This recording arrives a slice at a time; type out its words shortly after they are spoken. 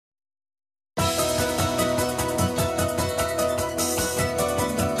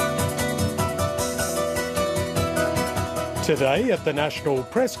Today at the National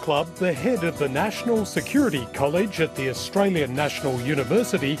Press Club, the head of the National Security College at the Australian National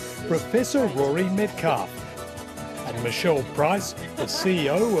University, Professor Rory Medcalf, and Michelle Price, the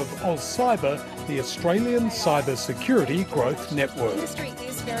CEO of AustCyber, the Australian Cyber Security Growth Network. The industry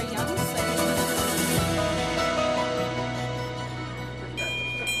is very young.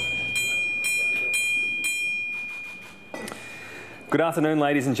 Good afternoon,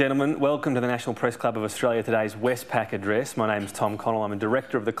 ladies and gentlemen. Welcome to the National Press Club of Australia today's Westpac address. My name's Tom Connell. I'm a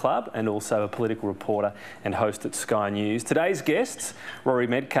director of the club and also a political reporter and host at Sky News. Today's guests, Rory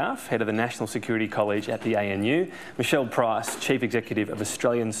Medcalf, head of the National Security College at the ANU, Michelle Price, chief executive of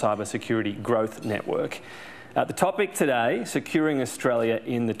Australian Cyber Security Growth Network. The topic today, securing Australia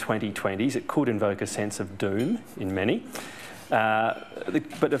in the 2020s. It could invoke a sense of doom in many.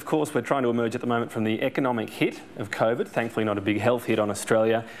 But of course, we're trying to emerge at the moment from the economic hit of COVID, thankfully not a big health hit on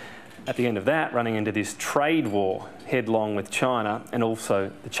Australia. At the end of that, running into this trade war headlong with China, and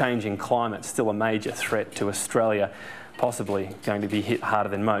also the changing climate, still a major threat to Australia, possibly going to be hit harder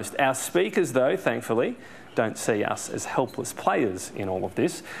than most. Our speakers, though, thankfully, don't see us as helpless players in all of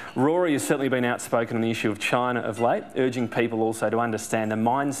this. Rory has certainly been outspoken on the issue of China of late, urging people also to understand the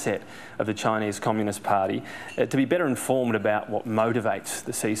mindset of the Chinese Communist Party, to be better informed about what motivates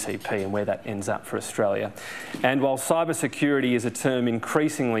the CCP and where that ends up for Australia. And while cybersecurity is a term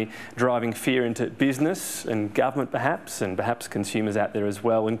increasingly driving fear into business and government perhaps, and perhaps consumers out there as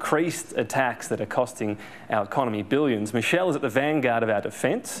well, increased attacks that are costing our economy billions, Michelle is at the vanguard of our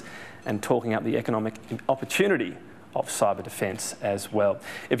defence and talking up the economic opportunity of cyber defence as well.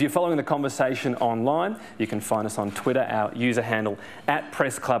 If you're following the conversation online, you can find us on Twitter, our user handle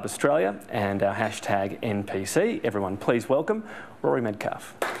 @PressClubAustralia and our hashtag NPC. Everyone, please welcome Rory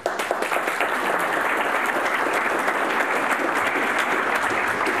Medcalf.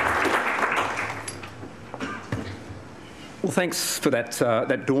 Well, thanks for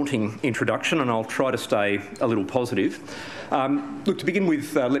that daunting introduction, and I'll try to stay a little positive. Look, to begin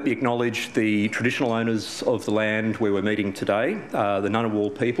with, let me acknowledge the traditional owners of the land where we're meeting today, the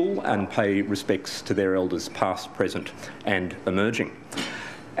Ngunnawal people, and pay respects to their elders past, present and emerging.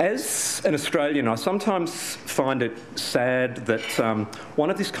 As an Australian, I sometimes find it sad that one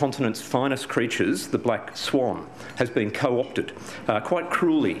of this continent's finest creatures, the black swan, has been co-opted quite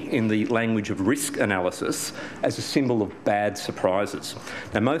cruelly in the language of risk analysis as a symbol of bad surprises.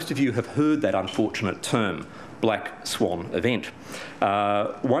 Now, most of you have heard that unfortunate term, black swan event.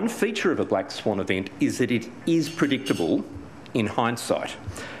 One feature of a black swan event is that it is predictable in hindsight,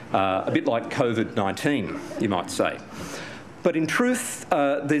 a bit like COVID-19, you might say. But in truth,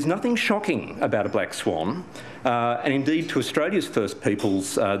 there's nothing shocking about a black swan, and indeed to Australia's First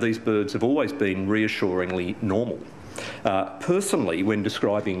Peoples, these birds have always been reassuringly normal. Personally, when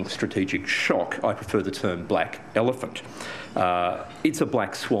describing strategic shock, I prefer the term black elephant. It's a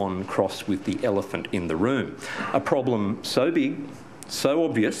black swan crossed with the elephant in the room, a problem so big, so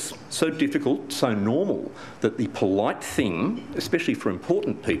obvious, so difficult, so normal that the polite thing, especially for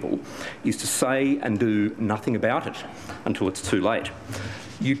important people, is to say and do nothing about it until it's too late.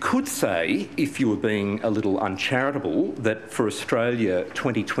 You could say, if you were being a little uncharitable, that for Australia,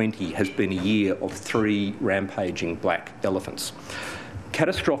 2020 has been a year of 3 rampaging black elephants.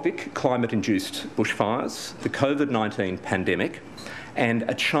 Catastrophic climate-induced bushfires, the COVID-19 pandemic, and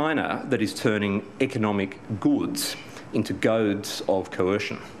a China that is turning economic goods into goads of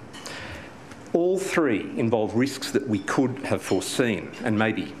coercion. All 3 involve risks that we could have foreseen, and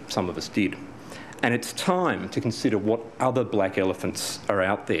maybe some of us did. And it's time to consider what other black elephants are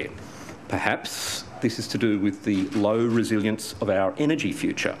out there. Perhaps this is to do with the low resilience of our energy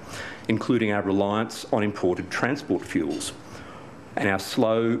future, including our reliance on imported transport fuels and our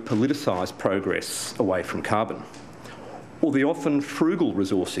slow politicised progress away from carbon, or the often frugal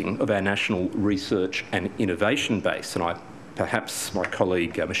resourcing of our national research and innovation base. And perhaps my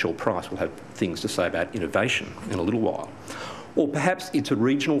colleague Michelle Price will have things to say about innovation in a little while. Or perhaps it's a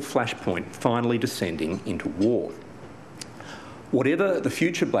regional flashpoint finally descending into war. Whatever the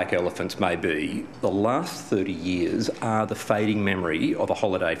future black elephants may be, the last 30 years are the fading memory of a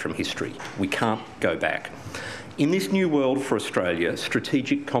holiday from history. We can't go back. In this new world for Australia,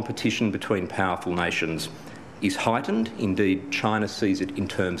 strategic competition between powerful nations is heightened. Indeed, China sees it in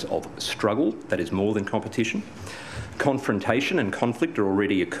terms of struggle, that is more than competition. Confrontation and conflict are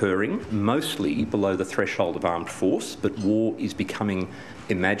already occurring, mostly below the threshold of armed force, but war is becoming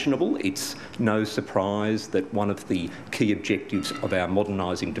imaginable. It's no surprise that one of the key objectives of our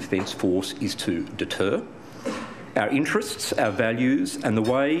modernising defence force is to deter. our interests, our values, and the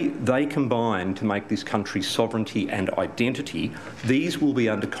way they combine to make this country's sovereignty and identity, these will be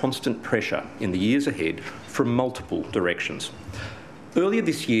under constant pressure in the years ahead from multiple directions. Earlier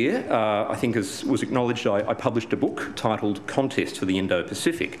this year, I think as was acknowledged, I published a book titled Contest for the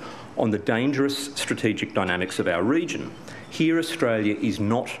Indo-Pacific on the dangerous strategic dynamics of our region. Here Australia is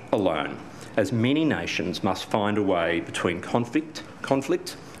not alone, as many nations must find a way between conflict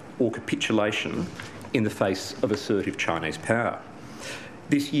or capitulation in the face of assertive Chinese power.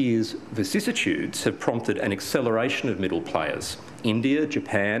 This year's vicissitudes have prompted an acceleration of middle players, India,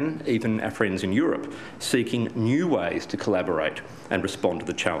 Japan, even our friends in Europe, seeking new ways to collaborate and respond to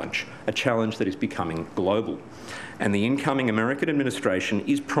the challenge, a challenge that is becoming global. And the incoming American administration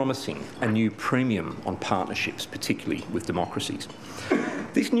is promising a new premium on partnerships, particularly with democracies.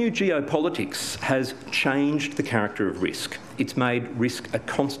 This new geopolitics has changed the character of risk. It's made risk a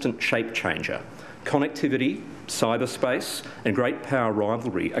constant shape changer. Connectivity, cyberspace, and great power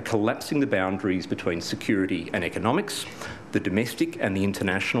rivalry are collapsing the boundaries between security and economics, the domestic and the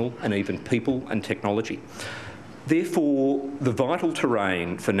international, and even people and technology. Therefore, the vital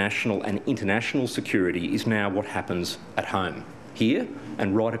terrain for national and international security is now what happens at home, here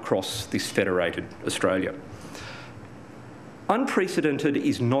and right across this federated Australia. Unprecedented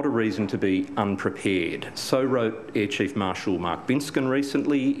is not a reason to be unprepared. So wrote Air Chief Marshal Mark Binskin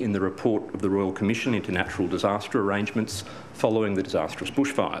recently in the report of the Royal Commission into Natural Disaster Arrangements following the disastrous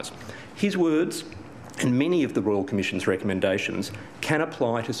bushfires. His words and many of the Royal Commission's recommendations can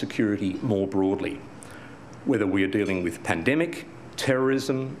apply to security more broadly, whether we are dealing with pandemic,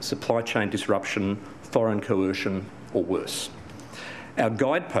 terrorism, supply chain disruption, foreign coercion, or worse. Our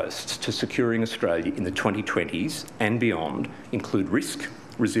guideposts to securing Australia in the 2020s and beyond include risk,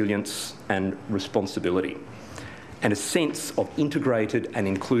 resilience, and responsibility, and a sense of integrated and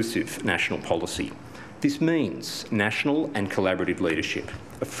inclusive national policy. This means national and collaborative leadership,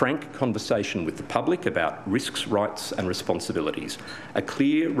 a frank conversation with the public about risks, rights, and responsibilities, a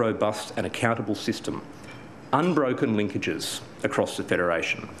clear, robust, and accountable system, unbroken linkages across the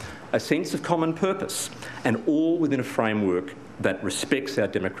Federation, a sense of common purpose, and all within a framework that respects our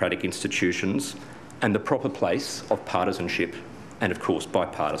democratic institutions and the proper place of partisanship and, of course,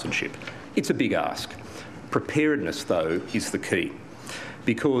 bipartisanship. It's a big ask. Preparedness, though, is the key,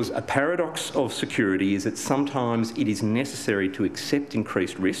 because a paradox of security is that sometimes it is necessary to accept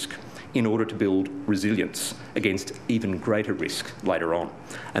increased risk in order to build resilience against even greater risk later on.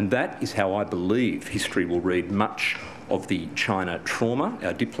 And that is how I believe history will read much of the China trauma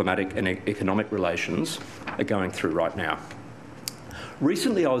our diplomatic and economic relations are going through right now.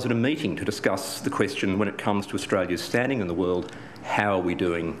 Recently, I was at a meeting to discuss the question, when it comes to Australia's standing in the world, how are we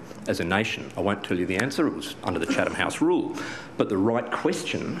doing as a nation? I won't tell you the answer, it was under the Chatham House rule. But the right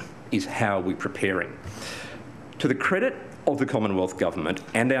question is, how are we preparing? To the credit of the Commonwealth Government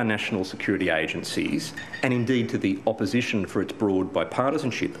and our national security agencies, and indeed to the opposition for its broad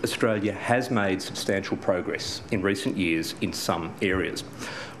bipartisanship, Australia has made substantial progress in recent years in some areas.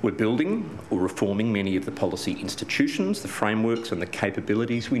 We're building or reforming many of the policy institutions, the frameworks and the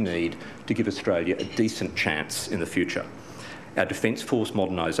capabilities we need to give Australia a decent chance in the future. Our Defence Force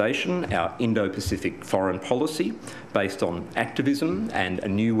modernisation, our Indo-Pacific foreign policy based on activism and a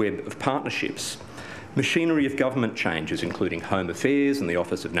new web of partnerships, machinery of government changes including Home Affairs and the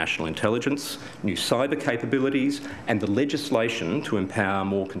Office of National Intelligence, new cyber capabilities, and the legislation to empower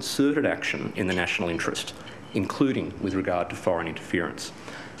more concerted action in the national interest, including with regard to foreign interference.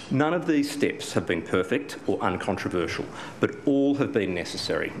 None of these steps have been perfect or uncontroversial, but all have been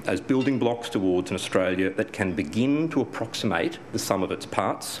necessary as building blocks towards an Australia that can begin to approximate the sum of its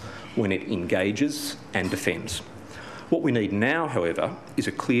parts when it engages and defends. What we need now, however, is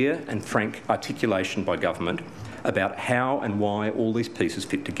a clear and frank articulation by government about how and why all these pieces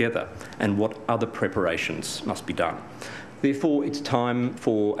fit together and what other preparations must be done. Therefore, it's time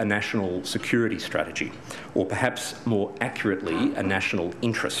for a national security strategy, or perhaps more accurately, a national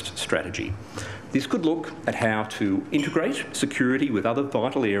interest strategy. This could look at how to integrate security with other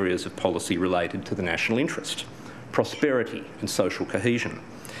vital areas of policy related to the national interest, prosperity and social cohesion.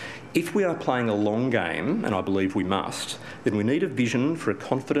 If we are playing a long game, and I believe we must, then we need a vision for a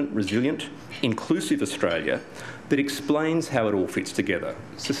confident, resilient, inclusive Australia that explains how it all fits together: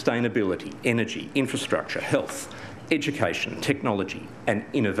 sustainability, energy, infrastructure, health, education, technology and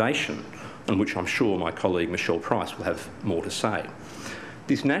innovation, on which I'm sure my colleague Michelle Price will have more to say.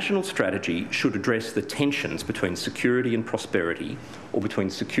 This national strategy should address the tensions between security and prosperity, or between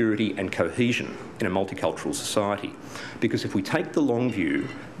security and cohesion in a multicultural society. Because if we take the long view,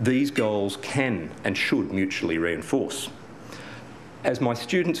 these goals can and should mutually reinforce. As my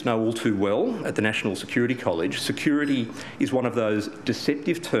students know all too well at the National Security College, security is one of those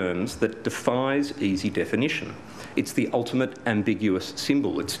deceptive terms that defies easy definition. It's the ultimate ambiguous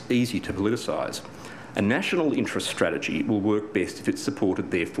symbol. It's easy to politicise. A national interest strategy will work best if it's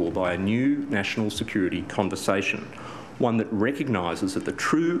supported, therefore, by a new national security conversation, one that recognises that the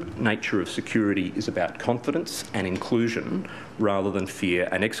true nature of security is about confidence and inclusion rather than fear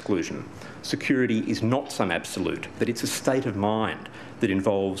and exclusion. Security is not some absolute, but it's a state of mind that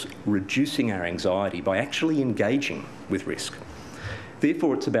involves reducing our anxiety by actually engaging with risk.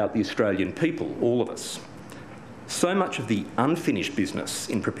 Therefore, it's about the Australian people, all of us. So much of the unfinished business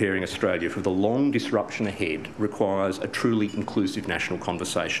in preparing Australia for the long disruption ahead requires a truly inclusive national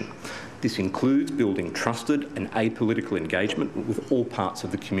conversation. This includes building trusted and apolitical engagement with all parts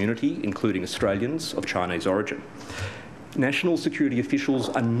of the community, including Australians of Chinese origin. National security officials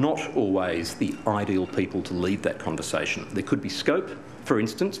are not always the ideal people to lead that conversation. There could be scope, for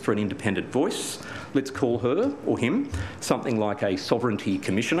instance, for an independent voice. Let's call her or him something like a sovereignty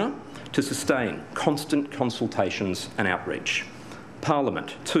commissioner to sustain constant consultations and outreach.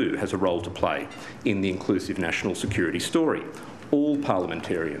 Parliament, too, has a role to play in the inclusive national security story. All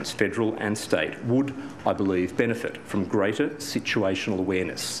parliamentarians, federal and state, would, I believe, benefit from greater situational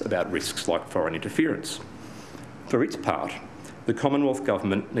awareness about risks like foreign interference. For its part, the Commonwealth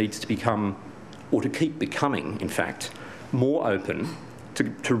Government needs to become, or to keep becoming, in fact, more open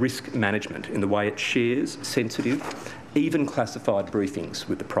to risk management in the way it shares sensitive, even classified briefings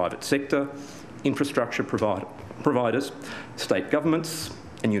with the private sector, infrastructure providers, state governments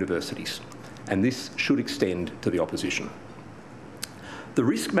and universities. And this should extend to the opposition. The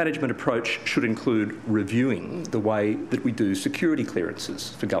risk management approach should include reviewing the way that we do security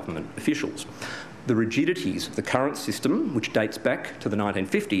clearances for government officials. The rigidities of the current system, which dates back to the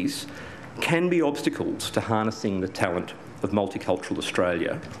 1950s, can be obstacles to harnessing the talent of multicultural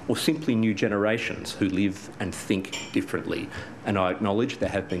Australia, or simply new generations who live and think differently. And I acknowledge there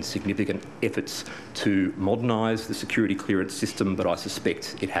have been significant efforts to modernise the security clearance system, but I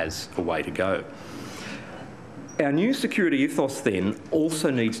suspect it has a way to go. Our new security ethos then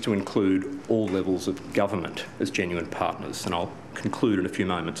also needs to include all levels of government as genuine partners, and I'll conclude in a few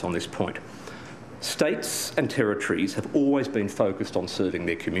moments on this point. States and territories have always been focused on serving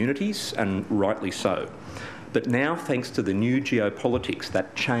their communities, and rightly so. But now, thanks to the new geopolitics,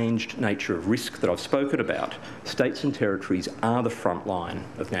 that changed nature of risk that I've spoken about, states and territories are the front line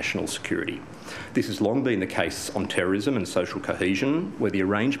of national security. This has long been the case on terrorism and social cohesion, where the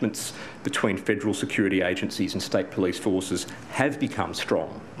arrangements between federal security agencies and state police forces have become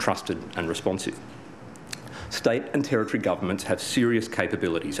strong, trusted and responsive. State and territory governments have serious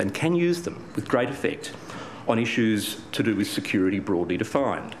capabilities and can use them with great effect on issues to do with security broadly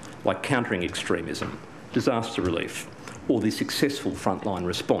defined, like countering extremism, disaster relief, or the successful frontline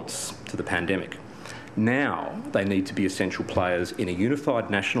response to the pandemic. Now they need to be essential players in a unified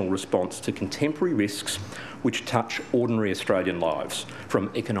national response to contemporary risks which touch ordinary Australian lives,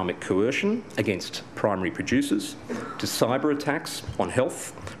 from economic coercion against primary producers, to cyber attacks on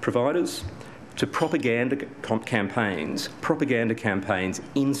health providers, to propaganda campaigns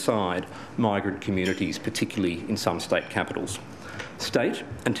inside migrant communities, particularly in some state capitals. State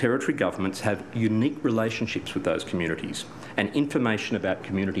and territory governments have unique relationships with those communities and information about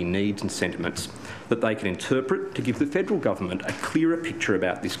community needs and sentiments that they can interpret to give the federal government a clearer picture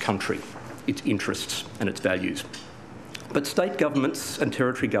about this country, its interests and its values. But state governments and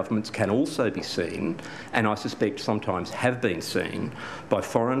territory governments can also be seen, and I suspect sometimes have been seen, by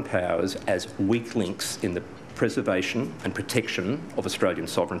foreign powers as weak links in the preservation and protection of Australian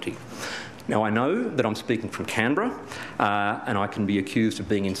sovereignty. Now, I know that I'm speaking from Canberra, and I can be accused of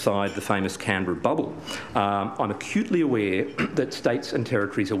being inside the famous Canberra bubble. I'm acutely aware that states and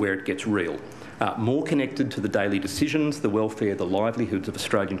territories are where it gets real, more connected to the daily decisions, the welfare, the livelihoods of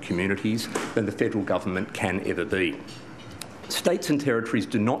Australian communities than the federal government can ever be. States and territories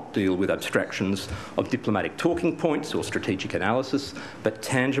do not deal with abstractions of diplomatic talking points or strategic analysis, but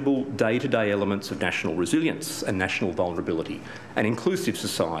tangible day-to-day elements of national resilience and national vulnerability, an inclusive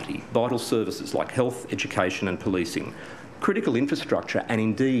society, vital services like health, education and policing, critical infrastructure and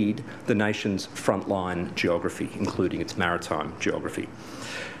indeed the nation's frontline geography, including its maritime geography.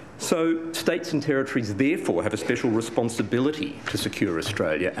 So states and territories therefore have a special responsibility to secure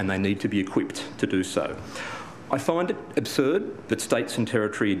Australia, and they need to be equipped to do so. I find it absurd that state and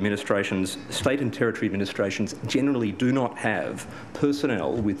territory administrations generally do not have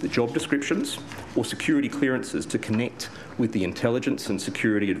personnel with the job descriptions or security clearances to connect with the intelligence and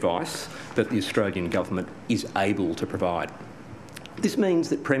security advice that the Australian government is able to provide. This means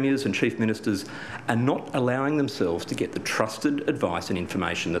that premiers and chief ministers are not allowing themselves to get the trusted advice and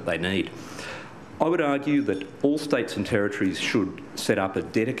information that they need. I would argue that all states and territories should set up a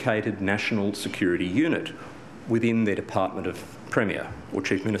dedicated national security unit within their Department of Premier or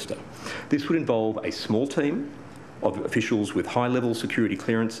Chief Minister. This would involve a small team of officials with high-level security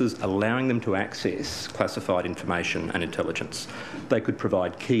clearances, allowing them to access classified information and intelligence. They could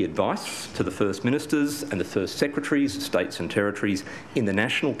provide key advice to the First Ministers and the First Secretaries, states and territories in the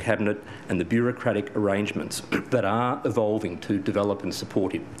National Cabinet and the bureaucratic arrangements that are evolving to develop and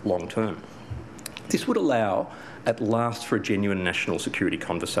support it long-term. This would allow at last for a genuine national security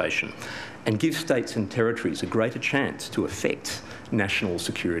conversation and give states and territories a greater chance to affect national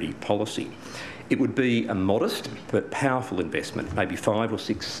security policy. It would be a modest but powerful investment, maybe 5 or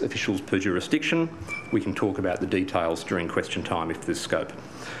 6 officials per jurisdiction. We can talk about the details during question time if there's scope.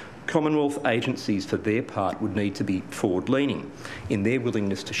 Commonwealth agencies, for their part, would need to be forward-leaning in their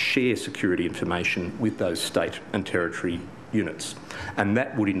willingness to share security information with those state and territory units. And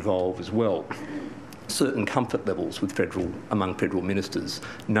that would involve as well certain comfort levels with among federal ministers,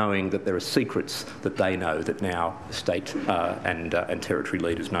 knowing that there are secrets that they know that now state and territory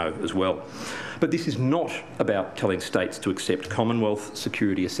leaders know as well. But this is not about telling states to accept Commonwealth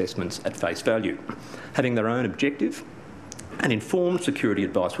security assessments at face value. Having their own objective and informed security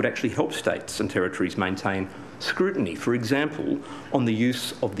advice would actually help states and territories maintain scrutiny, for example, on the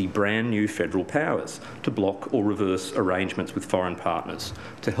use of the brand new federal powers to block or reverse arrangements with foreign partners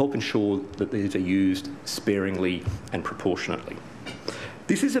to help ensure that these are used sparingly and proportionately.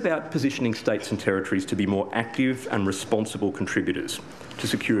 This is about positioning states and territories to be more active and responsible contributors to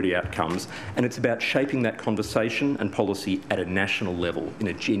security outcomes, and it's about shaping that conversation and policy at a national level in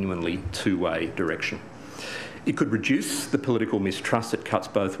a genuinely two-way direction. It could reduce the political mistrust that cuts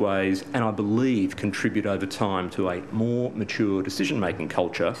both ways and, I believe, contribute over time to a more mature decision-making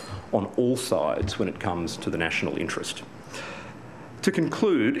culture on all sides when it comes to the national interest. To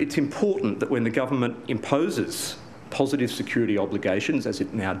conclude, it's important that when the government imposes positive security obligations, as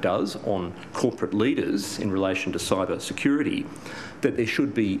it now does on corporate leaders in relation to cyber security, that there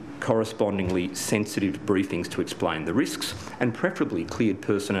should be correspondingly sensitive briefings to explain the risks and preferably cleared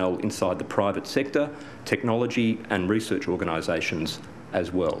personnel inside the private sector, technology and research organisations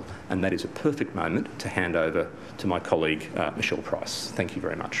as well. And that is a perfect moment to hand over to my colleague, Michelle Price. Thank you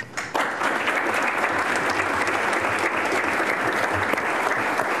very much.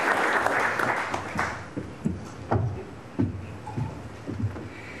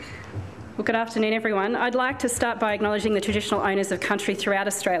 Well, good afternoon, everyone. I'd like to start by acknowledging the traditional owners of country throughout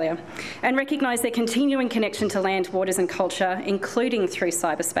Australia and recognise their continuing connection to land, waters and culture, including through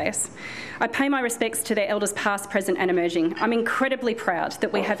cyberspace. I pay my respects to their elders past, present and emerging. I'm incredibly proud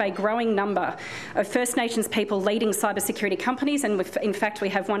that we have a growing number of First Nations people leading cybersecurity companies, and in fact we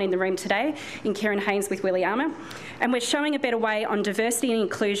have one in the room today in Kieran Haynes with Willie Armour. And we're showing a better way on diversity and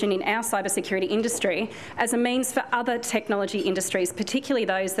inclusion in our cybersecurity industry as a means for other technology industries, particularly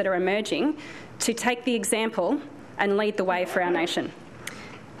those that are emerging, to take the example and lead the way for our nation.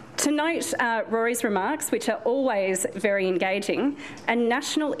 To note Rory's remarks, which are always very engaging, a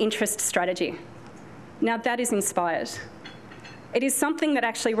national interest strategy. Now that is inspired. It is something that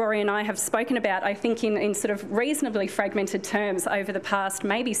actually Rory and I have spoken about, I think, in sort of reasonably fragmented terms over the past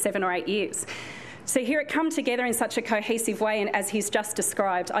maybe 7 or 8 years. So here it come together in such a cohesive way, and as he's just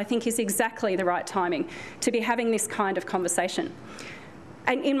described, I think is exactly the right timing to be having this kind of conversation.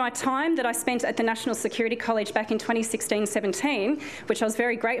 And in my time that I spent at the National Security College back in 2016-17, which I was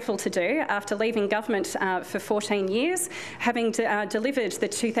very grateful to do after leaving government for 14 years, having delivered the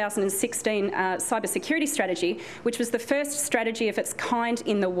 2016 cybersecurity strategy, which was the first strategy of its kind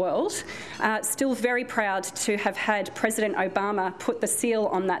in the world. Still very proud to have had President Obama put the seal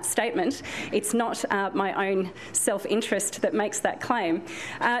on that statement. It's not my own self-interest that makes that claim.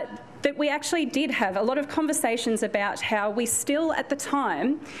 That we actually did have a lot of conversations about how we still, at the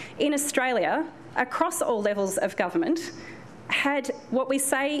time, in Australia, across all levels of government, had what we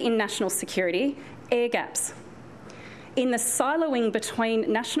say in national security, air gaps, in the siloing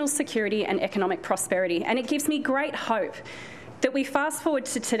between national security and economic prosperity. And it gives me great hope that we fast forward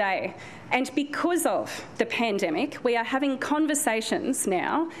to today, and because of the pandemic, we are having conversations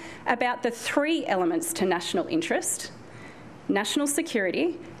now about the 3 elements to national interest: national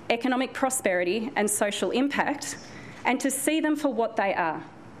security, economic prosperity and social impact, and to see them for what they are.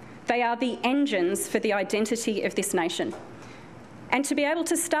 They are the engines for the identity of this nation. And to be able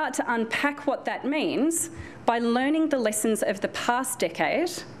to start to unpack what that means by learning the lessons of the past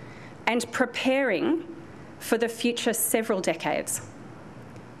decade and preparing for the future several decades.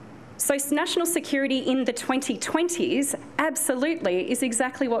 So national security in the 2020s absolutely is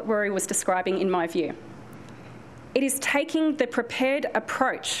exactly what Rory was describing in my view. It is taking the prepared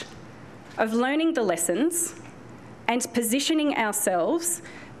approach of learning the lessons and positioning ourselves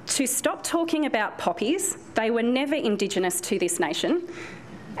to stop talking about poppies, they were never Indigenous to this nation,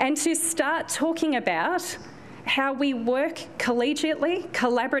 and to start talking about how we work collegiately,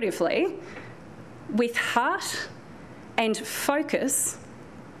 collaboratively, with heart and focus.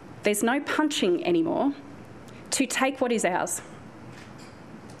 There's no punching anymore, to take what is ours.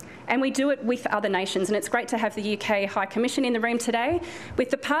 And we do it with other nations, and it's great to have the UK High Commission in the room today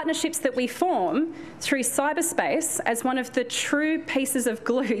with the partnerships that we form through cyberspace as one of the true pieces of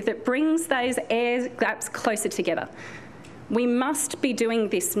glue that brings those air gaps closer together. We must be doing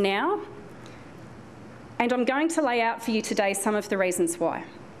this now, and I'm going to lay out for you today some of the reasons why.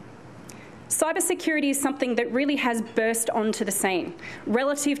 Cybersecurity is something that really has burst onto the scene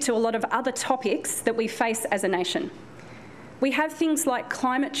relative to a lot of other topics that we face as a nation. We have things like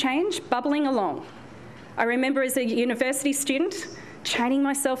climate change bubbling along. I remember as a university student chaining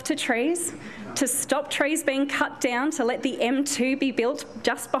myself to trees to stop trees being cut down to let the M2 be built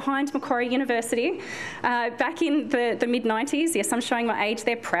just behind Macquarie University back in the mid-90s. Yes, I'm showing my age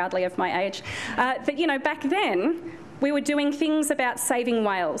there, proudly of my age. But you know, back then, we were doing things about saving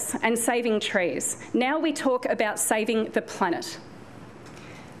whales and saving trees. Now we talk about saving the planet.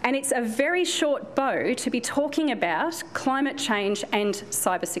 And it's a very short bow to be talking about climate change and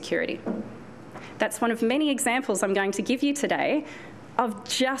cybersecurity. That's one of many examples I'm going to give you today of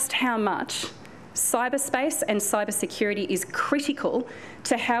just how much cyberspace and cybersecurity is critical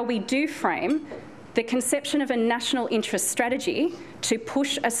to how we do frame the conception of a national interest strategy to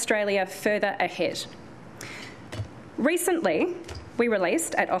push Australia further ahead. Recently, we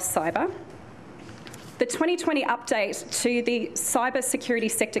released at AustCyber the 2020 update to the Cyber Security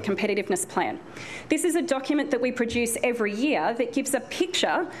Sector Competitiveness Plan. This is a document that we produce every year that gives a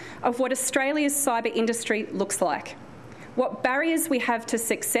picture of what Australia's cyber industry looks like, what barriers we have to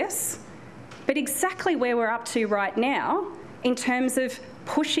success, but exactly where we're up to right now in terms of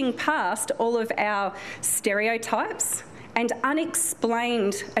pushing past all of our stereotypes and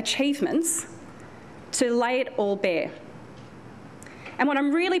unexplained achievements to lay it all bare. And what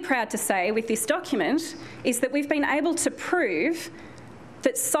I'm really proud to say with this document is that we've been able to prove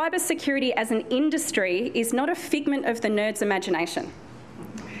that cybersecurity as an industry is not a figment of the nerd's imagination,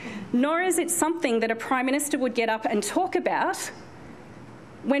 nor is it something that a Prime Minister would get up and talk about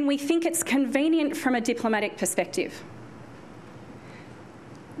when we think it's convenient from a diplomatic perspective.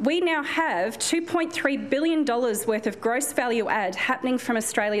 We now have $2.3 billion worth of gross value add happening from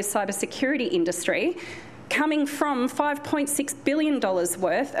Australia's cybersecurity industry, coming from $5.6 billion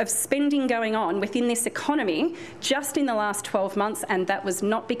worth of spending going on within this economy just in the last 12 months, and that was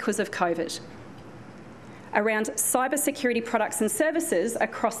not because of COVID, around cybersecurity products and services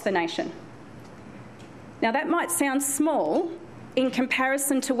across the nation. Now, that might sound small in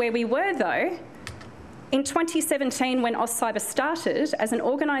comparison to where we were, though. In 2017, when AustCyber started as an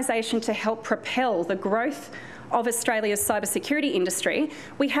organisation to help propel the growth of Australia's cybersecurity industry,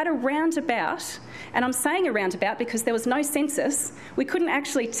 we had around about, and I'm saying around about because there was no census, we couldn't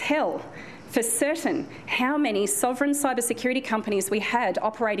actually tell for certain how many sovereign cybersecurity companies we had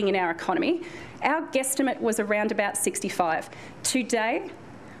operating in our economy. Our guesstimate was around about 65. Today,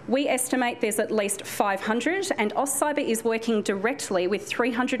 we estimate there's at least 500, and AustCyber is working directly with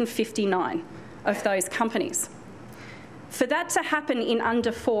 359 of those companies. For that to happen in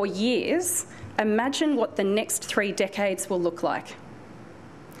under 4 years, imagine what the next 3 decades will look like.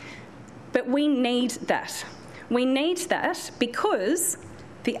 But we need that. We need that because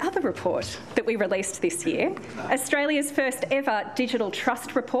the other report that we released this year, Australia's first ever digital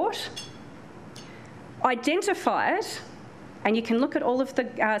trust report, identified, and you can look at all of the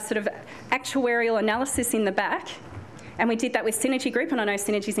sort of actuarial analysis in the back, and we did that with Synergy Group, and I know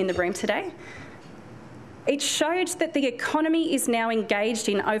Synergy's in the room today. It showed that the economy is now engaged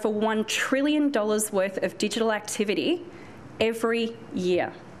in over $1 trillion worth of digital activity every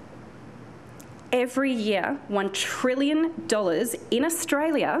year. Every year, $1 trillion in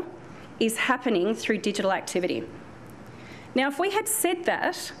Australia is happening through digital activity. Now, if we had said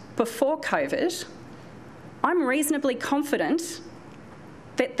that before COVID, I'm reasonably confident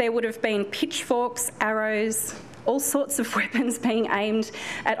that there would have been pitchforks, arrows, all sorts of weapons being aimed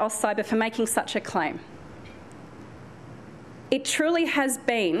at AustCyber for making such a claim. It truly has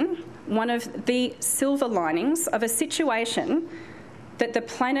been one of the silver linings of a situation that the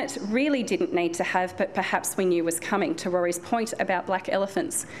planet really didn't need to have, but perhaps we knew was coming, to Rory's point about black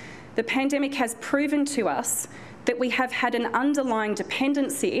elephants. The pandemic has proven to us that we have had an underlying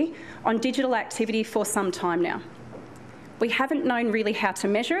dependency on digital activity for some time now. We haven't known really how to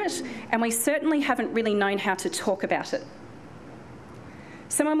measure it, and we certainly haven't really known how to talk about it.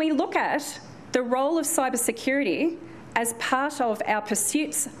 So when we look at the role of cybersecurity as part of our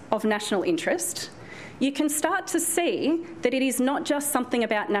pursuits of national interest, you can start to see that it is not just something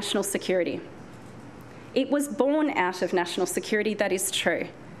about national security. It was born out of national security, that is true.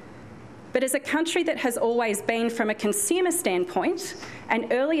 But as a country that has always been, from a consumer standpoint,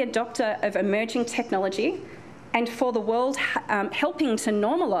 an early adopter of emerging technology, and for the world helping to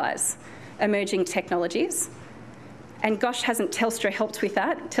normalise emerging technologies, and gosh, hasn't Telstra helped with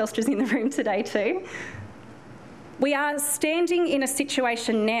that? Telstra's in the room today too. We are standing in a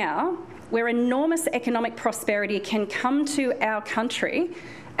situation now where enormous economic prosperity can come to our country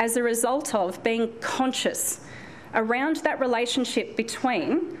as a result of being conscious around that relationship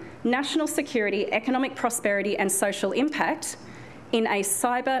between national security, economic prosperity and social impact in a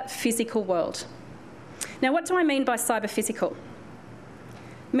cyber-physical world. Now, what do I mean by cyber-physical?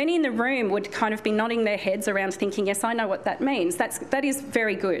 Many in the room would kind of be nodding their heads around thinking, yes, I know what that means. That is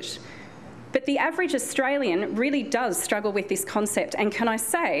very good. But the average Australian really does struggle with this concept. And can I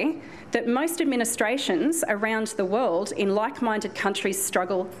say that most administrations around the world in like-minded countries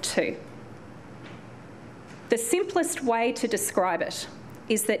struggle too. The simplest way to describe it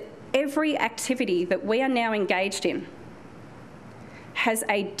is that every activity that we are now engaged in has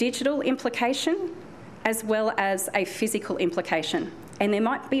a digital implication as well as a physical implication. And there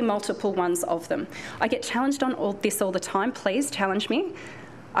might be multiple ones of them. I get challenged on all this all the time. Please challenge me.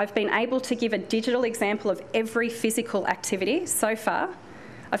 I've been able to give a digital example of every physical activity so far.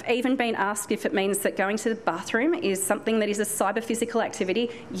 I've even been asked if it means that going to the bathroom is something that is a cyber-physical activity.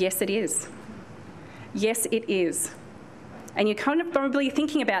 Yes, it is. Yes, it is. And you're kind of probably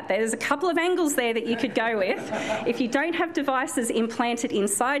thinking about that. There's a couple of angles there that you could go with. If you don't have devices implanted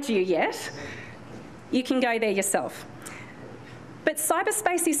inside you yet, you can go there yourself. But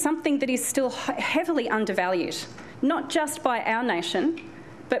cyberspace is something that is still heavily undervalued, not just by our nation,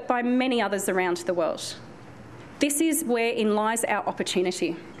 but by many others around the world. This is wherein lies our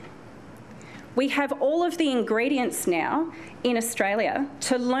opportunity. We have all of the ingredients now in Australia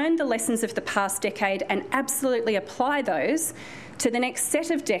to learn the lessons of the past decade and absolutely apply those to the next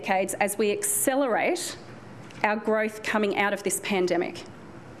set of decades as we accelerate our growth coming out of this pandemic.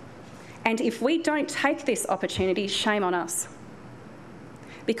 And if we don't take this opportunity, shame on us,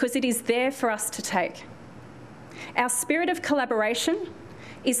 because it is there for us to take. Our spirit of collaboration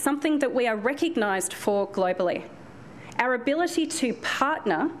is something that we are recognised for globally. Our ability to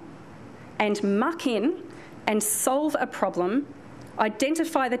partner and muck in and solve a problem,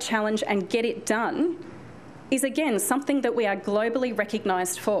 identify the challenge and get it done is again something that we are globally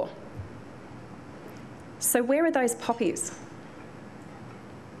recognised for. So where are those poppies?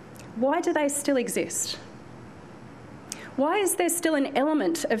 Why do they still exist? Why is there still an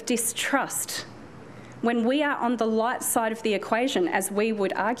element of distrust when we are on the light side of the equation, as we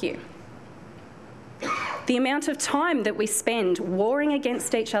would argue? The amount of time that we spend warring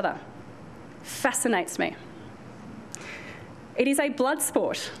against each other fascinates me. It is a blood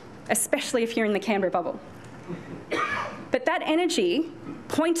sport, especially if you're in the Canberra bubble. But that energy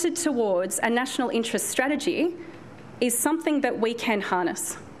pointed towards a national interest strategy is something that we can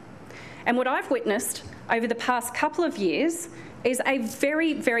harness. And what I've witnessed over the past couple of years is a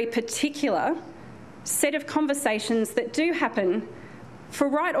very, very particular set of conversations that do happen, for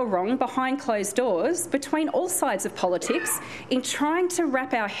right or wrong, behind closed doors between all sides of politics in trying to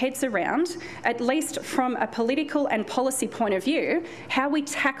wrap our heads around, at least from a political and policy point of view, how we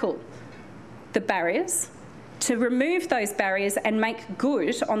tackle the barriers, to remove those barriers and make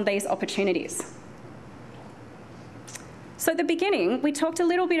good on these opportunities. So at the beginning, we talked a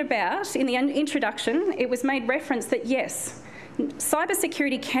little bit about, in the introduction, it was made reference that yes,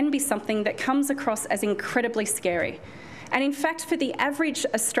 cybersecurity can be something that comes across as incredibly scary. And in fact, for the average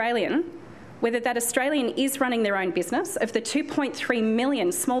Australian, whether that Australian is running their own business, of the 2.3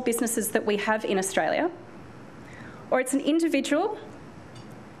 million small businesses that we have in Australia, or it's an individual,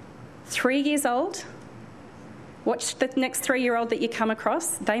 3 years old, watch the next 3-year-old that you come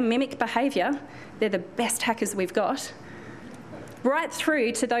across, they mimic behaviour, they're the best hackers we've got, right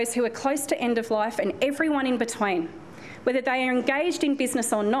through to those who are close to end of life and everyone in between. Whether they are engaged in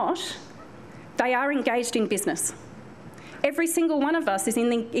business or not, they are engaged in business. Every single one of us is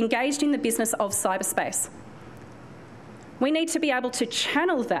engaged in the business of cyberspace. We need to be able to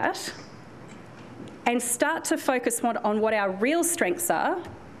channel that and start to focus on what our real strengths are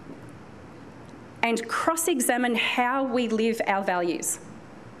and cross-examine how we live our values.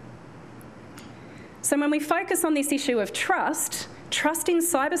 So when we focus on this issue of trust, trust in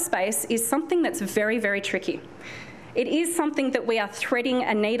cyberspace is something that's very, very tricky. It is something that we are threading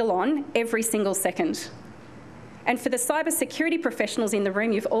a needle on every single second. And for the cybersecurity professionals in the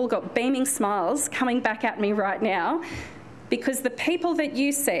room, you've all got beaming smiles coming back at me right now, because the people that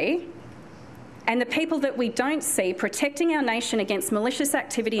you see and the people that we don't see protecting our nation against malicious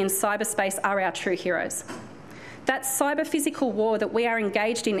activity in cyberspace are our true heroes. That cyber-physical war that we are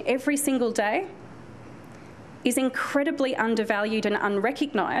engaged in every single day is incredibly undervalued and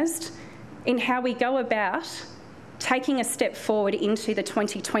unrecognised in how we go about taking a step forward into the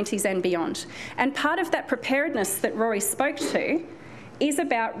 2020s and beyond. And part of that preparedness that Rory spoke to is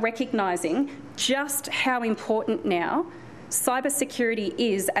about recognising just how important now cybersecurity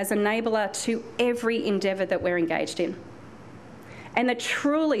is as enabler to every endeavour that we're engaged in. And the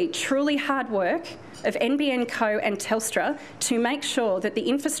truly, truly hard work of NBN Co and Telstra to make sure that the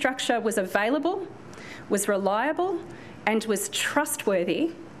infrastructure was available, was reliable and was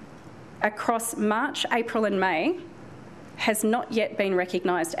trustworthy across March, April and May has not yet been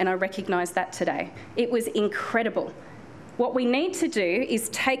recognised, and I recognise that today. It was incredible. What we need to do is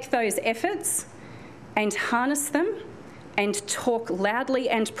take those efforts and harness them and talk loudly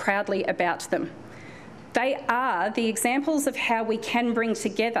and proudly about them. They are the examples of how we can bring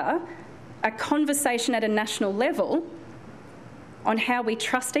together a conversation at a national level on how we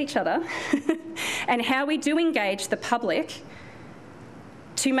trust each other and how we do engage the public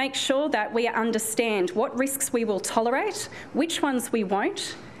to make sure that we understand what risks we will tolerate, which ones we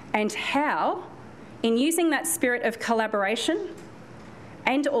won't, and how, in using that spirit of collaboration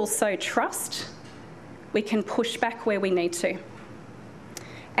and also trust, we can push back where we need to.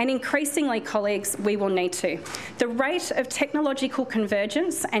 And increasingly, colleagues, we will need to. The rate of technological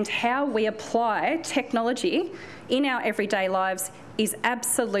convergence and how we apply technology in our everyday lives is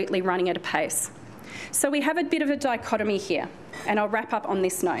absolutely running at a pace. So we have a bit of a dichotomy here, and I'll wrap up on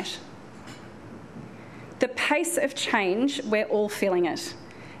this note. The pace of change, we're all feeling it.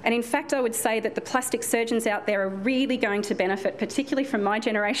 And in fact, I would say that the plastic surgeons out there are really going to benefit, particularly from my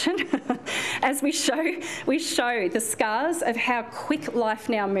generation, as we show the scars of how quick life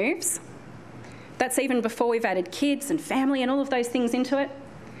now moves. That's even before we've added kids and family and all of those things into it.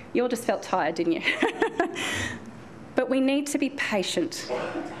 You all just felt tired, didn't you? But we need to be patient.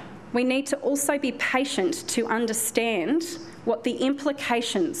 We need to also be patient to understand what the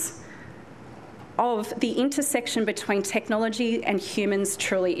implications of the intersection between technology and humans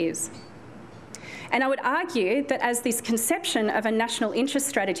truly is. And I would argue that as this conception of a national interest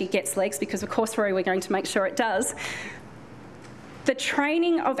strategy gets legs, because of course, Rory, we're going to make sure it does, the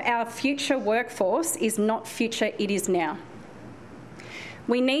training of our future workforce is not future, it is now.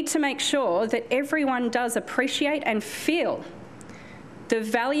 We need to make sure that everyone does appreciate and feel the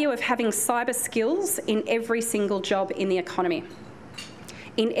value of having cyber skills in every single job in the economy,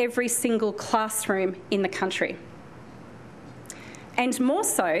 in every single classroom in the country. And more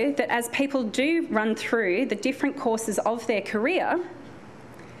so that as people do run through the different courses of their career,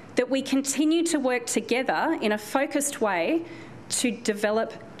 that we continue to work together in a focused way to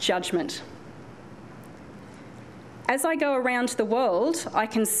develop judgment. As I go around the world, I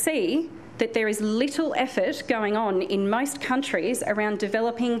can see that there is little effort going on in most countries around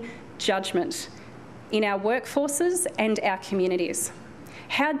developing judgment in our workforces and our communities.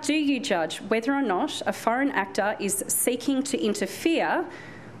 How do you judge whether or not a foreign actor is seeking to interfere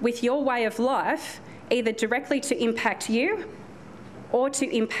with your way of life, either directly to impact you or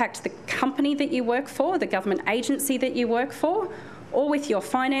to impact the company that you work for, the government agency that you work for, or with your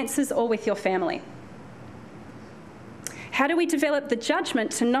finances or with your family? How do we develop the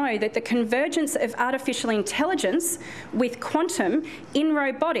judgment to know that the convergence of artificial intelligence with quantum in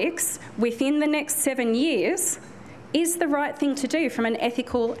robotics within the next 7 years is the right thing to do from an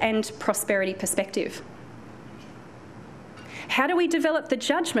ethical and prosperity perspective? How do we develop the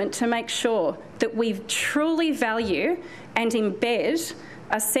judgment to make sure that we truly value and embed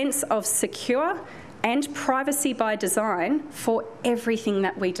a sense of secure and privacy by design for everything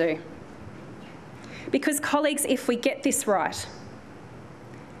that we do? Because, colleagues, if we get this right,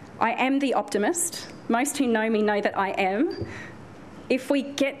 I am the optimist. Most who know me know that I am. If we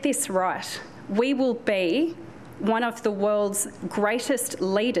get this right, we will be one of the world's greatest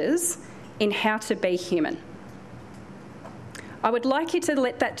leaders in how to be human. I would like you to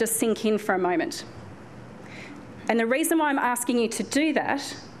let that just sink in for a moment. And the reason why I'm asking you to do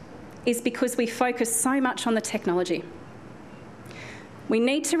that is because we focus so much on the technology. We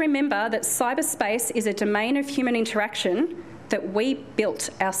need to remember that cyberspace is a domain of human interaction that we built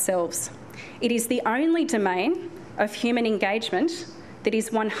ourselves. It is the only domain of human engagement that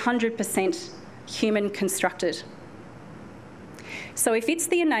is 100% human-constructed. So if it's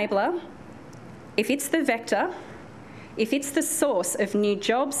the enabler, if it's the vector, if it's the source of new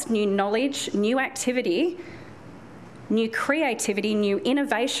jobs, new knowledge, new activity, new creativity, new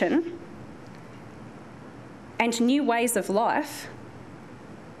innovation, and new ways of life,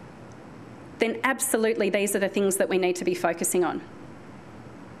 then absolutely these are the things that we need to be focusing on.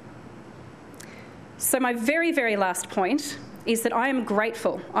 So my very, very last point is that I am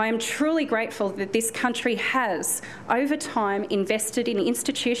grateful, I am truly grateful that this country has, over time, invested in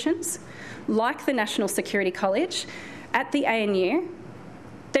institutions like the National Security College at the ANU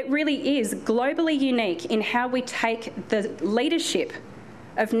that really is globally unique in how we take the leadership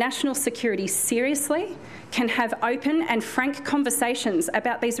of national security seriously, can have open and frank conversations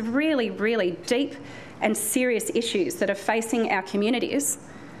about these really, really deep and serious issues that are facing our communities,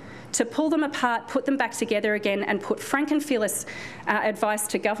 to pull them apart, put them back together again, and put frank and fearless advice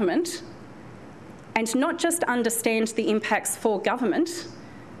to government, and not just understand the impacts for government,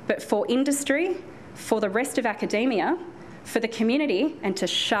 but for industry, for the rest of academia, for the community, and to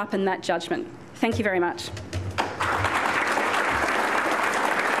sharpen that judgment. Thank you very much.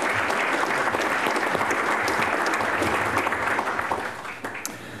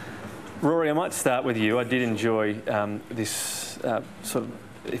 Rory, I might start with you. I did enjoy this sort of,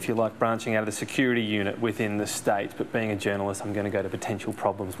 if you like, branching out of the security unit within the state, but being a journalist, I'm going to go to potential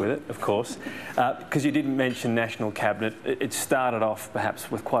problems with it, of course. Because you didn't mention National Cabinet. It started off perhaps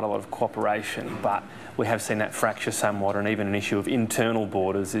with quite a lot of cooperation, but we have seen that fracture somewhat, and even an issue of internal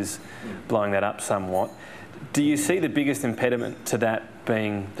borders is blowing that up somewhat. Do you see the biggest impediment to that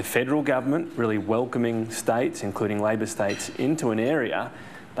being the federal government really welcoming states, including Labor states, into an area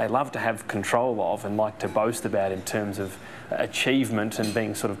they love to have control of and like to boast about in terms of achievement and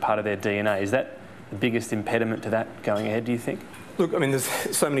being sort of part of their DNA? Is that the biggest impediment to that going ahead, do you think? Look, I mean, there's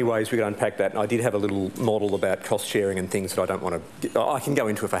so many ways we can unpack that, and I did have a little model about cost sharing and things that I don't want to... I can go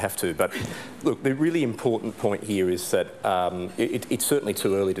into if I have to, but look, the really important point here is that it's certainly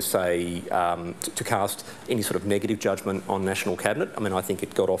too early to say, to cast any sort of negative judgment on National Cabinet. I mean, I think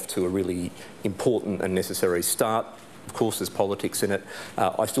it got off to a really important and necessary start. Of course, there's politics in it.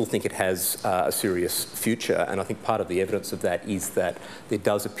 I still think it has a serious future, and I think part of the evidence of that is that there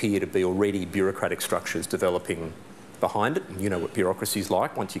does appear to be already bureaucratic structures developing behind it. And you know what bureaucracy's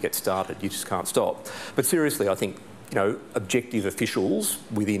like. Once you get started, you just can't stop. But seriously, I think, you know, objective officials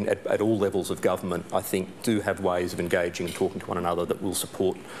within at all levels of government, I think, do have ways of engaging and talking to one another that will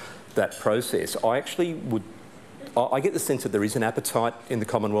support that process. I get the sense that there is an appetite in the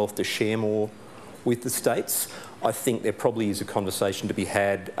Commonwealth to share more with the states. I think there probably is a conversation to be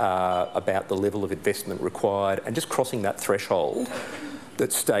had about the level of investment required and just crossing that threshold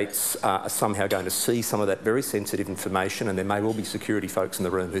that states are somehow going to see some of that very sensitive information, and there may well be security folks in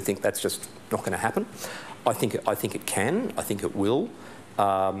the room who think that's just not going to happen. I think it can. I think it will.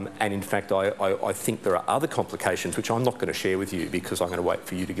 And in fact, I think there are other complications, which I'm not going to share with you because I'm going to wait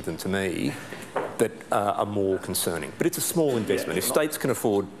for you to give them to me, that are more concerning. But it's a small investment. If states can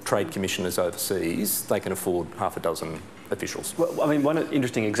afford trade commissioners overseas, they can afford half a dozen officials. Well, I mean, one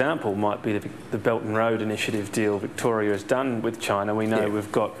interesting example might be the Belt and Road Initiative deal Victoria has done with China. We know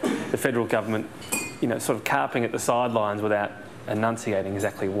we've got the federal government, you know, sort of carping at the sidelines without enunciating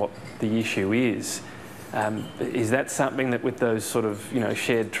exactly what the issue is. Is that something that with those sort of, you know,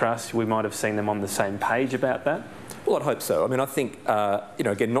 shared trusts, we might have seen them on the same page about that? Well, I'd hope so. I mean, I think, you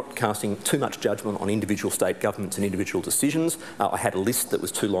know, again, not casting too much judgment on individual state governments and individual decisions. I had a list that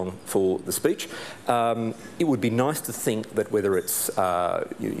was too long for the speech. It would be nice to think that whether it's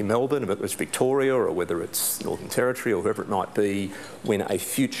in Melbourne, whether it's Victoria, or whether it's Northern Territory, or whoever it might be, when a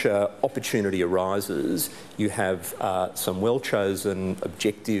future opportunity arises, you have some well-chosen,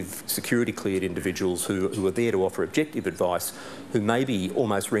 objective, security-cleared individuals who are there to offer objective advice, who maybe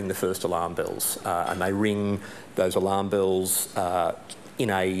almost ring the first alarm bells, and they ring those alarm bells in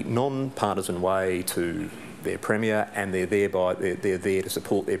a non-partisan way to their Premier, and they're there to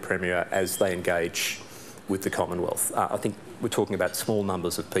support their Premier as they engage with the Commonwealth. I think we're talking about small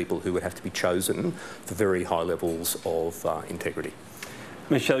numbers of people who would have to be chosen for very high levels of integrity.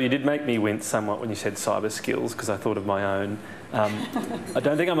 Michelle, you did make me wince somewhat when you said cyber skills, because I thought of my own. I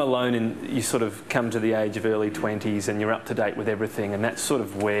don't think I'm alone in you sort of come to the age of early 20s and you're up to date with everything, and that's sort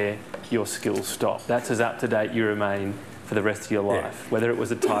of where your skills stop. That's as up to date you remain for the rest of your life, whether it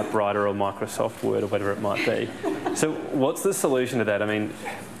was a typewriter or Microsoft Word or whatever it might be. So what's the solution to that? I mean,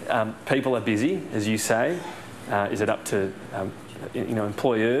 people are busy, as you say. Is it up to you know,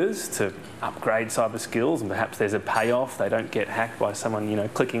 employers to upgrade cyber skills, and perhaps there's a payoff? They don't get hacked by someone, you know,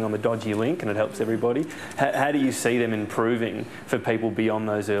 clicking on the dodgy link, and it helps everybody. How do you see them improving for people beyond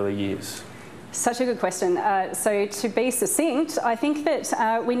those early years? Such a good question. So to be succinct, I think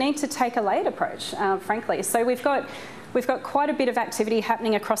that we need to take a layered approach, frankly. So we've got quite a bit of activity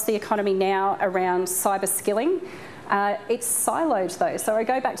happening across the economy now around cyber skilling. It's siloed though. So I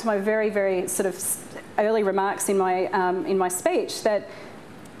go back to my very, very sort of early remarks in my speech that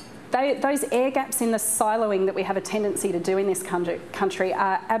those air gaps in the siloing that we have a tendency to do in this country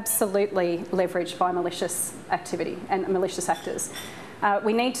are absolutely leveraged by malicious activity and malicious actors.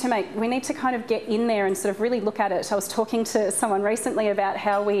 We need to kind of get in there and sort of really look at it. I was talking to someone recently about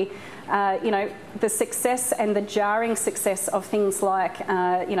how we, the success and the jarring success of things like,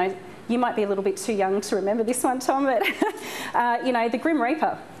 you might be a little bit too young to remember this one, Tom, but the Grim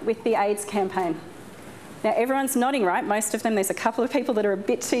Reaper with the AIDS campaign. Now, everyone's nodding, right? Most of them, there's a couple of people that are a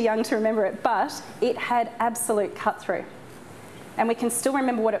bit too young to remember it, but it had absolute cut-through. And we can still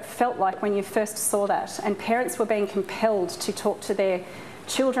remember what it felt like when you first saw that. And parents were being compelled to talk to their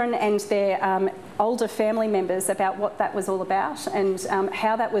children and their older family members about what that was all about and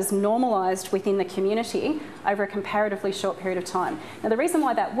how that was normalised within the community over a comparatively short period of time. Now, the reason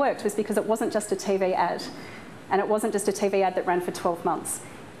why that worked was because it wasn't just a TV ad, and it wasn't just a TV ad that ran for 12 months.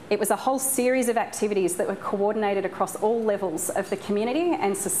 It was a whole series of activities that were coordinated across all levels of the community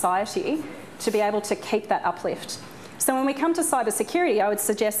and society to be able to keep that uplift. So when we come to cybersecurity, I would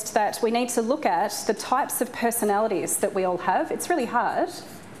suggest that we need to look at the types of personalities that we all have. It's really hard,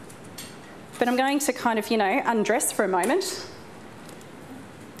 but I'm going to kind of, undress for a moment.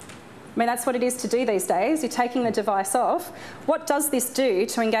 I mean, that's what it is to do these days. You're taking the device off. What does this do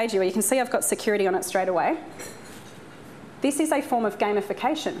to engage you? You can see I've got security on it straight away. This is a form of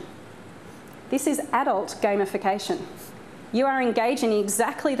gamification. This is adult gamification. You are engaging in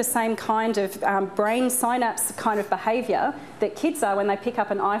exactly the same kind of brain synapse kind of behaviour that kids are when they pick up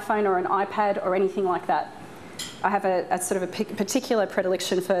an iPhone or an iPad or anything like that. I have a sort of a particular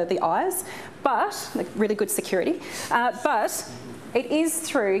predilection for the eyes, but really good security. But it is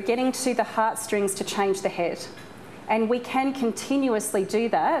through getting to the heartstrings to change the head. And we can continuously do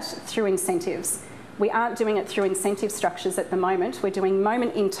that through incentives. We aren't doing it through incentive structures at the moment. We're doing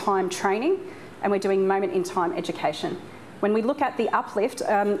moment-in-time training and we're doing moment-in-time education. When we look at the uplift,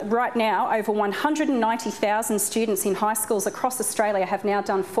 right now, over 190,000 students in high schools across Australia have now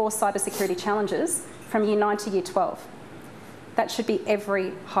done 4 cybersecurity challenges from Year 9 to Year 12. That should be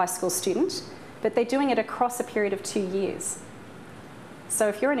every high school student, but they're doing it across a period of 2 years. So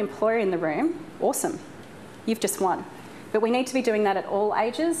if you're an employer in the room, awesome, you've just won. But we need to be doing that at all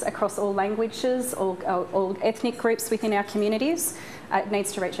ages, across all languages, all ethnic groups within our communities. It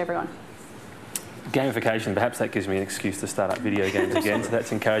needs to reach everyone. Gamification, perhaps that gives me an excuse to start up video games again, so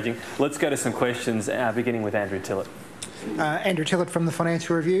that's encouraging. Let's go to some questions, beginning with Andrew Tillett. Andrew Tillett from the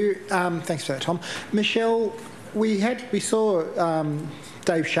Financial Review. Thanks for that, Tom. Michelle, we saw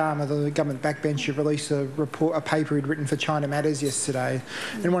Dave Sharma, the government backbencher, release a paper he'd written for China Matters yesterday,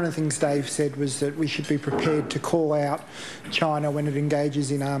 and one of the things Dave said was that we should be prepared to call out China when it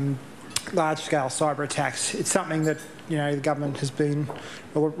engages in large-scale cyber attacks. It's something that the government has been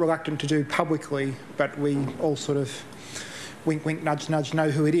reluctant to do publicly, but we all sort of wink, wink, nudge, nudge know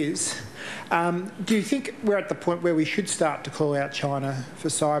who it is. Do you think we're at the point where we should start to call out China for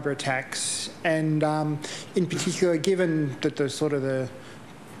cyber attacks? And in particular, given that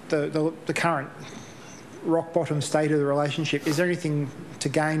the current rock bottom state of the relationship, is there anything to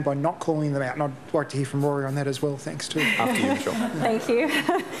gain by not calling them out? And I'd like to hear from Rory on that as well. Thanks too. After you, Michelle. Thank you.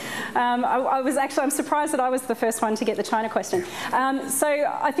 I'm surprised that I was the first one to get the China question. So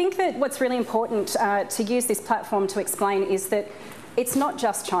I think that what's really important to use this platform to explain is that it's not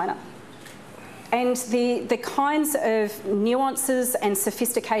just China. And the kinds of nuances and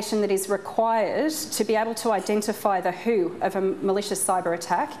sophistication that is required to be able to identify the who of a malicious cyber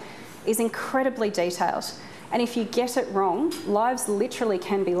attack is incredibly detailed. And if you get it wrong, lives literally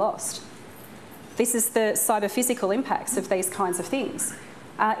can be lost. This is the cyber-physical impacts of these kinds of things.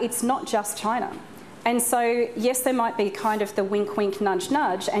 It's not just China. And so, yes, there might be kind of the wink, wink, nudge,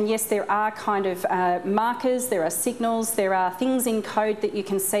 nudge, and yes, there are kind of markers, there are signals, there are things in code that you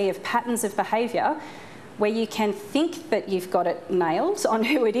can see of patterns of behaviour where you can think that you've got it nailed on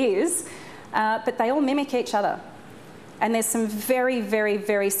who it is, but they all mimic each other. And there's some very, very,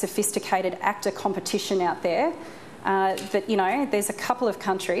 very sophisticated actor competition out there that, there's a couple of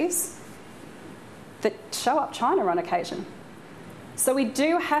countries that show up China on occasion. So we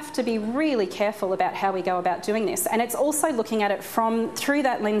do have to be really careful about how we go about doing this. And it's also looking at it through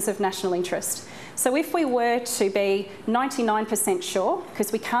that lens of national interest. So if we were to be 99% sure,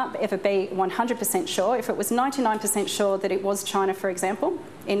 because we can't ever be 100% sure, if it was 99% sure that it was China, for example,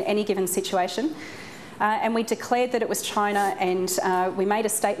 in any given situation, and we declared that it was China, and we made a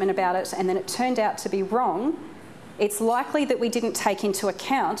statement about it, and then it turned out to be wrong, it's likely that we didn't take into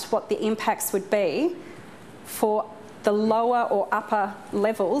account what the impacts would be for the lower or upper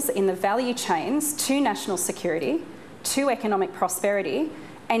levels in the value chains to national security, to economic prosperity,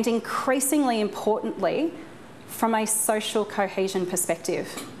 and increasingly importantly, from a social cohesion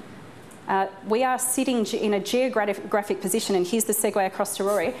perspective. We are sitting in a geographic position, and here's the segue across to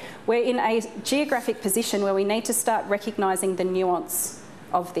Rory. We're in a geographic position where we need to start recognising the nuance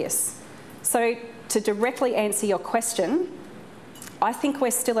of this. So to directly answer your question, I think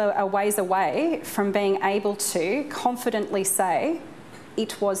we're still a ways away from being able to confidently say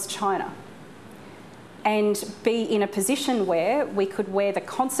it was China and be in a position where we could wear the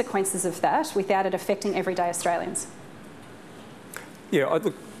consequences of that without it affecting everyday Australians. Yeah,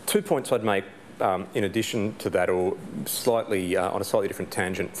 look, 2 points I'd make in addition to that, or slightly on a slightly different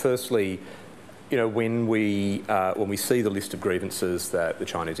tangent. Firstly, you know, when we see the list of grievances that the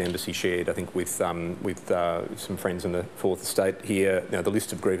Chinese embassy shared, I think with some friends in the Fourth Estate here, you know, the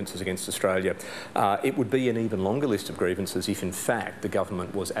list of grievances against Australia, it would be an even longer list of grievances if, in fact, the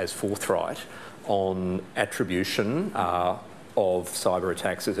government was as forthright on attribution of cyber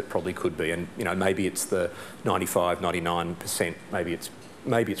attacks as it probably could be. And you know, maybe it's the 95, 99%.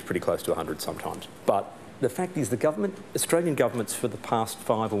 Maybe it's pretty close to 100 sometimes. But the fact is, Australian governments for the past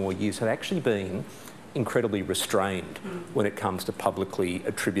 5 or more years have actually been incredibly restrained when it comes to publicly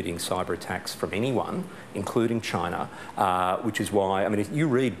attributing cyber attacks from anyone, including China, which is why, I mean, if you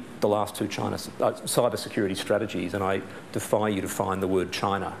read the last 2 China cyber security strategies, and I defy you to find the word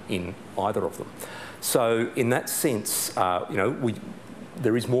China in either of them. So in that sense, you know,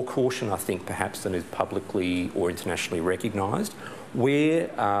 there is more caution, I think, perhaps than is publicly or internationally recognised. Where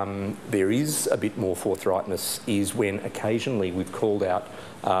there is a bit more forthrightness is when occasionally we've called out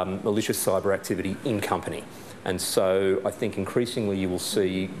malicious cyber activity in company. And so I think increasingly you will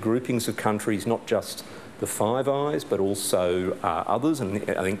see groupings of countries, not just the Five Eyes, but also others. And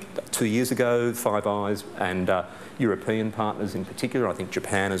I think 2 years ago, Five Eyes and European partners in particular, I think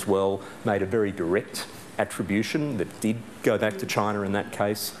Japan as well, made a very direct attribution that did go back to China in that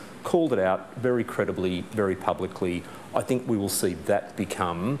case, called it out very credibly, very publicly. I think we will see that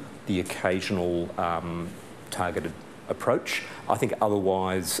become the occasional targeted approach. I think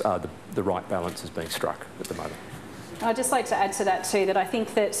otherwise the right balance is being struck at the moment. I'd just like to add to that too, that I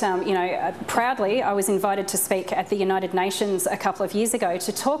think that, you know, proudly I was invited to speak at the United Nations a couple of years ago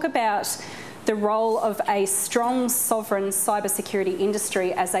to talk about the role of a strong sovereign cybersecurity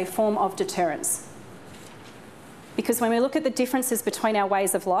industry as a form of deterrence. Because when we look at the differences between our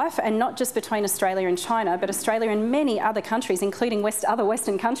ways of life, and not just between Australia and China, but Australia and many other countries, including other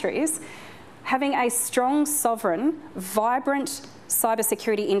Western countries, having a strong, sovereign, vibrant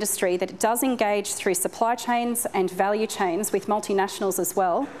cybersecurity industry that does engage through supply chains and value chains with multinationals as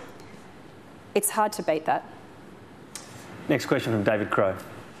well, it's hard to beat that. Next question from David Crowe.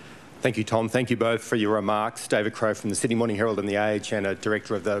 Thank you, Tom. Thank you both for your remarks. David Crowe from the Sydney Morning Herald and the Age, and a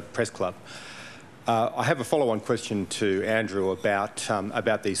director of the Press Club. I have a follow-on question to Andrew about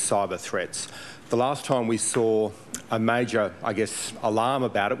these cyber threats. The last time we saw a major, I guess, alarm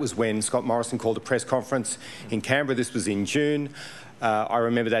about it was when Scott Morrison called a press conference in Canberra. This was in June. I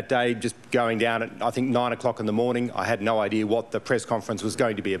remember that day just going down at, I think, 9 o'clock in the morning. I had no idea what the press conference was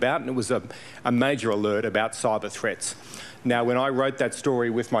going to be about, and it was a major alert about cyber threats. Now, when I wrote that story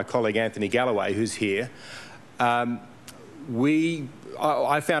with my colleague Anthony Galloway, who's here,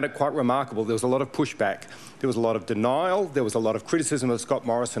 I found it quite remarkable. There was a lot of pushback. There was a lot of denial. There was a lot of criticism of Scott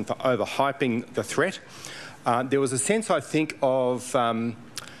Morrison for overhyping the threat. There was a sense, I think, of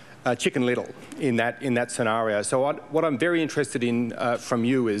Chicken Little in that scenario. So what I'm very interested in from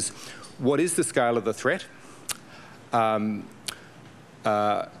you is, what is the scale of the threat?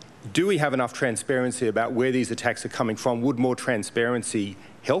 Do we have enough transparency about where these attacks are coming from? Would more transparency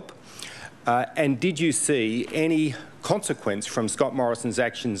help? And did you see any consequence from Scott Morrison's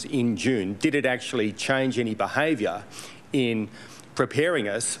actions in June? Did it actually change any behaviour in preparing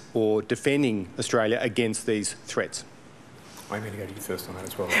us or defending Australia against these threats? I'm going to go to you first on that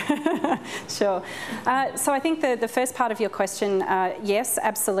as well. Sure. So I think the first part of your question, yes,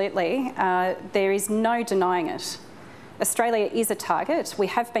 absolutely. There is no denying it. Australia is a target. We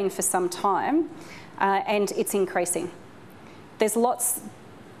have been for some time, and it's increasing. There's lots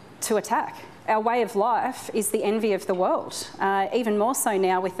to attack. Our way of life is the envy of the world, even more so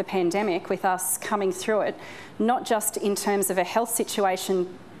now with the pandemic, with us coming through it, not just in terms of a health situation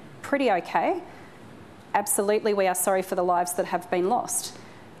pretty okay. Absolutely, we are sorry for the lives that have been lost.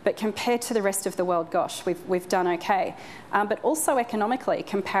 But compared to the rest of the world, gosh, we've done okay. But also economically,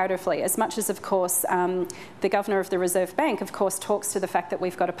 comparatively, as much as, of course, the Governor of the Reserve Bank, of course, talks to the fact that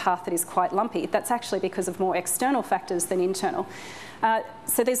we've got a path that is quite lumpy. That's actually because of more external factors than internal.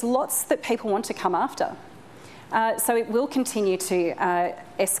 So there's lots that people want to come after. So it will continue to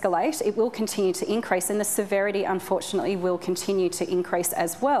escalate, it will continue to increase, and the severity, unfortunately, will continue to increase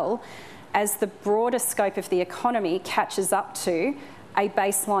as well as the broader scope of the economy catches up to a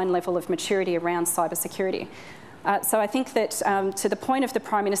baseline level of maturity around cybersecurity. So I think that to the point of the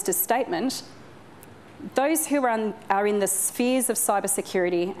Prime Minister's statement, those who are in the spheres of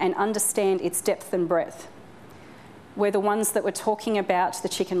cybersecurity and understand its depth and breadth were the ones that were talking about the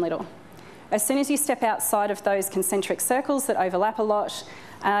Chicken Little. As soon as you step outside of those concentric circles that overlap a lot,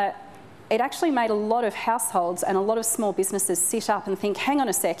 it actually made a lot of households and a lot of small businesses sit up and think, hang on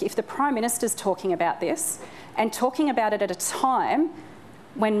a sec, if the Prime Minister's talking about this and talking about it at a time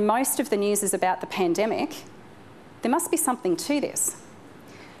when most of the news is about the pandemic, there must be something to this.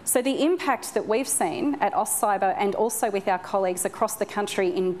 So the impact that we've seen at AustCyber and also with our colleagues across the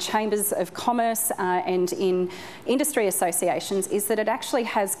country in chambers of commerce and in industry associations is that it actually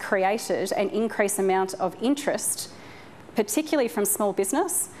has created an increased amount of interest, particularly from small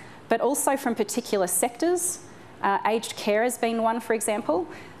business, but also from particular sectors. Aged care has been one, for example,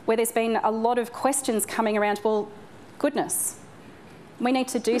 where there's been a lot of questions coming around, well, goodness, we need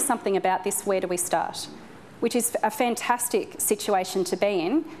to do something about this, where do we start? Which is a fantastic situation to be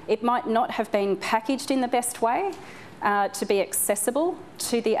in. It might not have been packaged in the best way to be accessible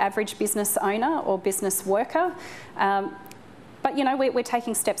to the average business owner or business worker, but you know, we're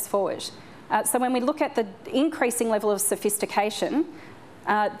taking steps forward. So when we look at the increasing level of sophistication,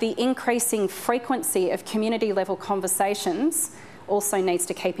 the increasing frequency of community-level conversations also needs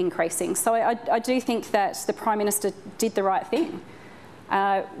to keep increasing. So I do think that the Prime Minister did the right thing.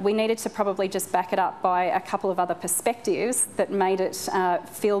 We needed to probably just back it up by a couple of other perspectives that made it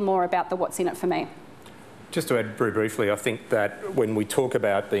feel more about the what's in it for me. Just to add very briefly, I think that when we talk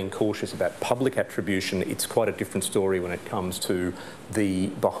about being cautious about public attribution, it's quite a different story when it comes to the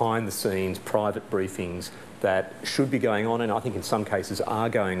behind-the-scenes private briefings that should be going on, and I think in some cases are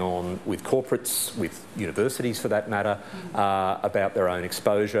going on with corporates, with universities for that matter, about their own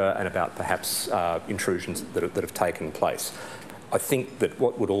exposure and about perhaps intrusions that have taken place. I think that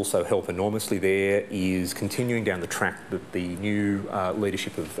what would also help enormously there is continuing down the track that the new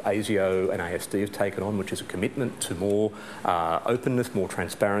leadership of ASIO and ASD have taken on, which is a commitment to more openness, more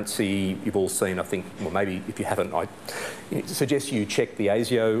transparency. You've all seen, I think, well, maybe if you haven't, I suggest you check the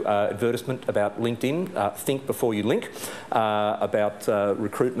ASIO advertisement about LinkedIn, think before you link, about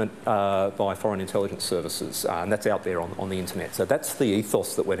recruitment by foreign intelligence services, and that's out there on the internet. So that's the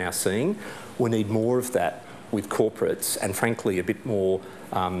ethos that we're now seeing. We need more of that with corporates, and frankly a bit more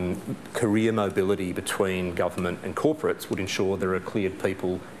career mobility between government and corporates would ensure there are cleared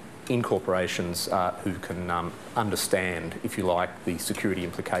people in corporations who can understand, if you like, the security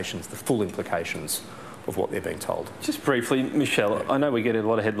implications, the full implications of what they're being told. Just briefly, Michelle, I know we get a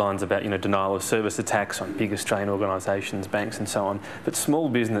lot of headlines about, denial of service attacks on big Australian organisations, banks and so on, but small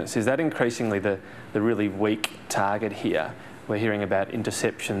business, is that increasingly the really weak target here? We're hearing about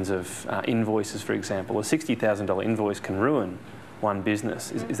interceptions of invoices, for example. A $60,000 invoice can ruin one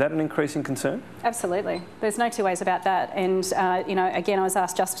business. Is that an increasing concern? Absolutely. There's no two ways about that. And, again, I was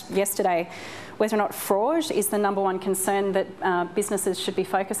asked just yesterday whether or not fraud is the #1 concern that businesses should be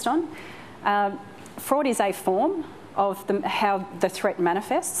focused on. Fraud is a form of how the threat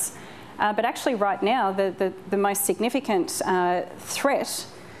manifests. But actually right now, the most significant threat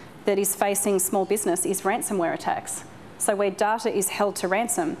that is facing small business is ransomware attacks. So where data is held to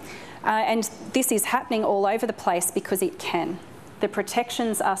ransom. And this is happening all over the place because it can. The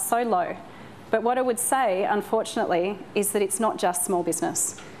protections are so low. But what I would say, unfortunately, is that it's not just small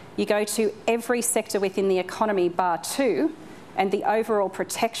business. You go to every sector within the economy bar 2, and the overall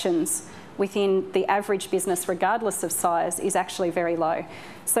protections within the average business, regardless of size, is actually very low.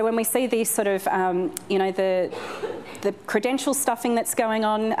 So when we see these sort of, the credential stuffing that's going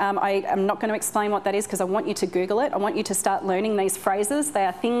on, I am not going to explain what that is because I want you to Google it. I want you to start learning these phrases. They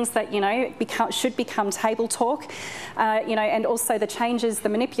are things that, should become table talk, and also the changes, the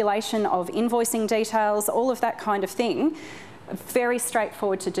manipulation of invoicing details, all of that kind of thing. Very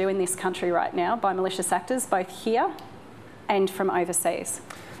straightforward to do in this country right now by malicious actors, both here and from overseas.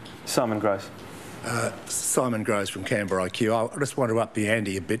 Simon Gross. Simon Gross from Canberra IQ. I just want to up the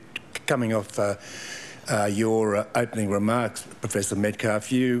ante a bit, coming off your opening remarks, Professor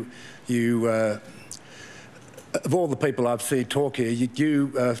Medcalf. You of all the people I've seen talk here, you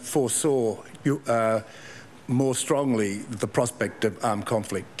foresaw more strongly the prospect of armed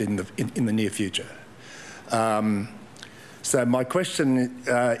conflict in the near future. So my question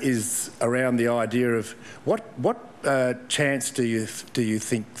is around the idea of what chance do you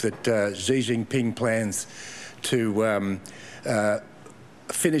think that Xi Jinping plans to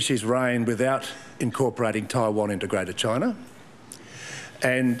finish his reign without incorporating Taiwan into Greater China?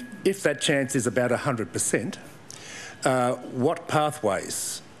 And if that chance is about 100%, what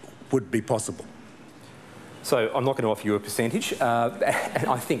pathways would be possible? So I'm not going to offer you a percentage. And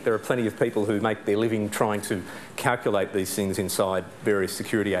I think there are plenty of people who make their living trying to calculate these things inside various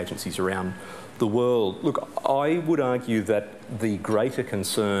security agencies around the world. Look, I would argue that the greater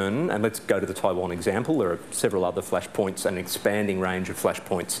concern, and let's go to the Taiwan example, there are several other flashpoints, an expanding range of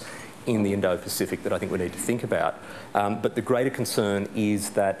flashpoints in the Indo-Pacific that I think we need to think about. But the greater concern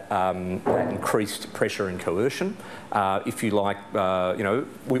is that, that increased pressure and coercion. If you like, you know,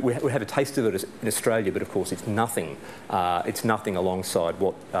 we had a taste of it in Australia, but of course it's nothing. It's nothing alongside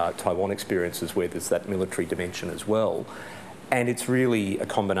what Taiwan experiences, where there's that military dimension as well. And it's really a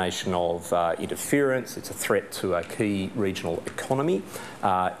combination of interference. It's a threat to a key regional economy.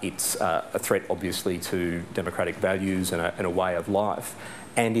 It's a threat, obviously, to democratic values and a way of life.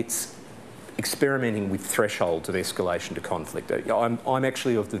 And it's experimenting with thresholds of escalation to conflict. I'm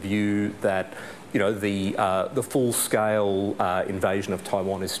actually of the view that, you know, the full-scale invasion of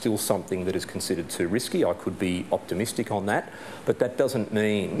Taiwan is still something that is considered too risky. I could be optimistic on that, but that doesn't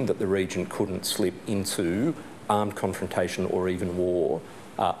mean that the region couldn't slip into armed confrontation or even war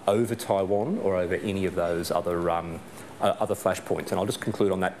over Taiwan or over any of those other flashpoints. And I'll just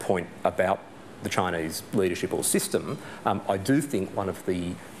conclude on that point about the Chinese leadership or system. I do think one of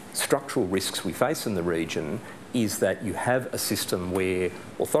the structural risks we face in the region is that you have a system where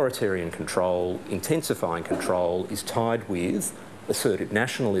authoritarian control, intensifying control, is tied with assertive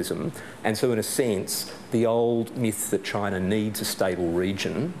nationalism. And so in a sense, the old myth that China needs a stable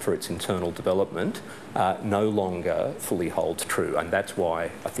region for its internal development no longer fully holds true. And that's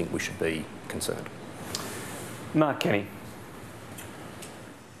why I think we should be concerned. Mark Kenny.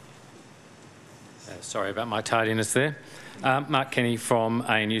 Sorry about my tardiness there. Mark Kenny from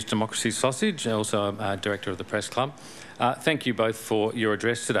ANU's Democracy Sausage, also Director of the Press Club. Thank you both for your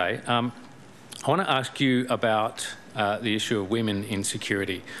address today. I want to ask you about the issue of women in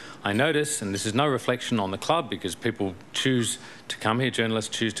security. I notice, and this is no reflection on the club because people choose to come here,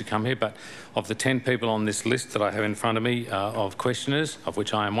 journalists choose to come here, but of the 10 people on this list that I have in front of me of questioners, of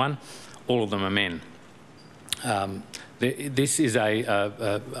which I am one, all of them are men. This is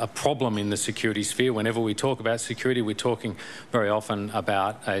a problem in the security sphere. Whenever we talk about security, we're talking very often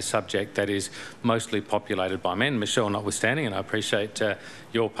about a subject that is mostly populated by men, Michelle notwithstanding, and I appreciate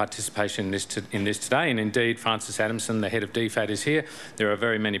your participation in this today. And indeed, Frances Adamson, the head of DFAT, is here. There are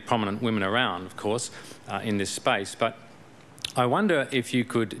very many prominent women around, of course, in this space. But I wonder if you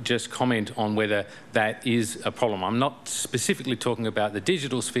could just comment on whether that is a problem. I'm not specifically talking about the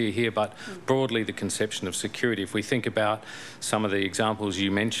digital sphere here, but broadly the conception of security. If we think about some of the examples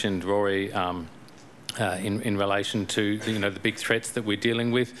you mentioned, Rory, in relation to the big threats that we're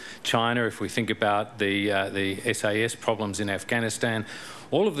dealing with, China, if we think about the SAS problems in Afghanistan,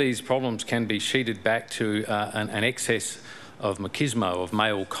 all of these problems can be sheeted back to an excess of machismo, of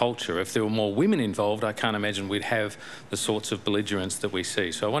male culture. If there were more women involved, I can't imagine we'd have the sorts of belligerence that we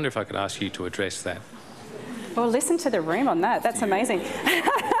see. So I wonder if I could ask you to address that. Well, listen to the room on that. That's amazing.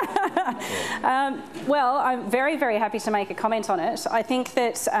 Well, I'm very, very happy to make a comment on it. I think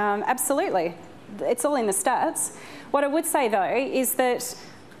that absolutely, it's all in the stats. What I would say, though, is that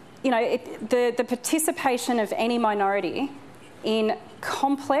the participation of any minority in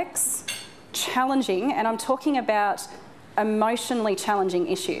complex, challenging, and I'm talking about emotionally challenging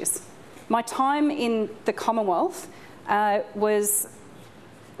issues. My time in the Commonwealth was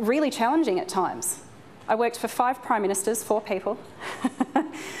really challenging at times. I worked for 5 Prime Ministers, 4 people.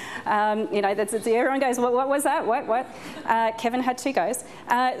 Everyone goes, what was that? What? Kevin had 2 goes.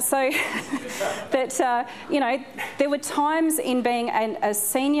 There were times in being a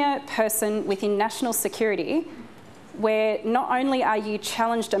senior person within national security where not only are you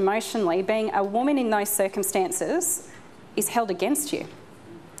challenged emotionally, being a woman in those circumstances is held against you.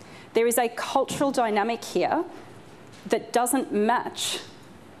 There is a cultural dynamic here that doesn't match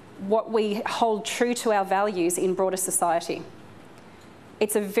what we hold true to our values in broader society.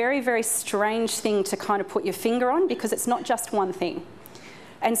 It's a very, very strange thing to kind of put your finger on because it's not just one thing.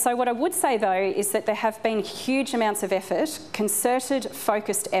 And so what I would say, though, is that there have been huge amounts of effort, concerted,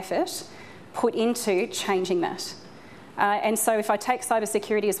 focused effort, put into changing that. And so if I take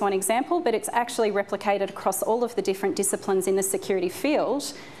cybersecurity as one example, but it's actually replicated across all of the different disciplines in the security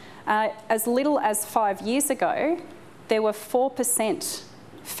field, As little as 5 years ago, there were 4%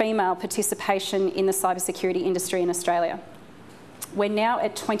 female participation in the cybersecurity industry in Australia. We're now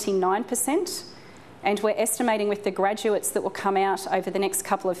at 29%, and we're estimating with the graduates that will come out over the next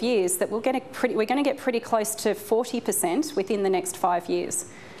couple of years that we're going to get pretty close to 40% within the next 5 years.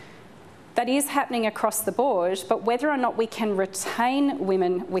 That is happening across the board, but whether or not we can retain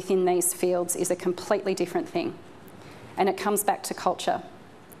women within these fields is a completely different thing, and it comes back to culture.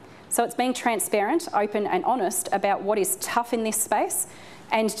 So it's being transparent, open and honest about what is tough in this space,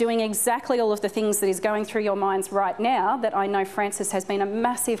 and doing exactly all of the things that is going through your minds right now that I know Frances has been a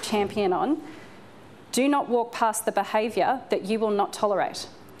massive champion on. Do not walk past the behaviour that you will not tolerate.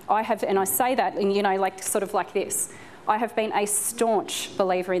 I have, and I say that in, sort of like this. I have been a staunch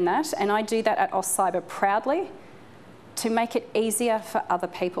believer in that, and I do that at AustCyber proudly to make it easier for other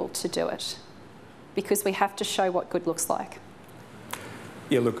people to do it, because we have to show what good looks like.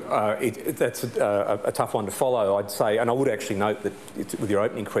 Yeah, look, that's a tough one to follow, I'd say, and I would actually note that with your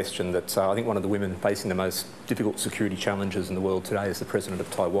opening question that I think one of the women facing the most difficult security challenges in the world today is the President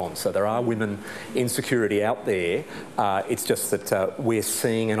of Taiwan. So there are women in security out there. It's just that we're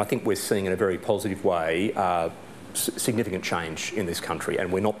seeing, and I think we're seeing in a very positive way, significant change in this country,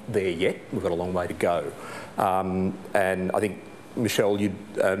 and we're not there yet. We've got a long way to go. And I think Michelle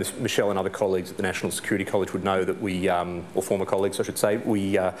and other colleagues at the National Security College would know that we, or former colleagues I should say,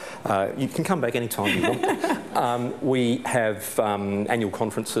 you can come back anytime you want. We have annual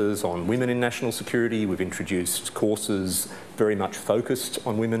conferences on women in national security. We've introduced courses very much focused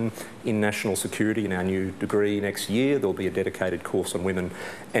on women in national security. In our new degree next year, there'll be a dedicated course on women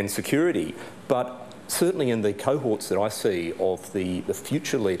and security. But certainly in the cohorts that I see of the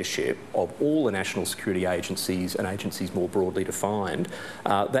future leadership of all the national security agencies and agencies more broadly defined,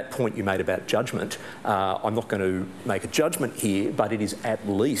 that point you made about judgment, I'm not going to make a judgment here, but it is at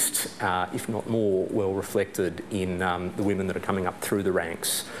least, if not more, well reflected in the women that are coming up through the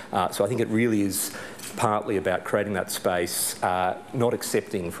ranks. So I think it really is partly about creating that space, not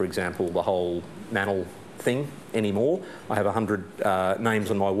accepting, for example, the whole Manel thing anymore. I have 100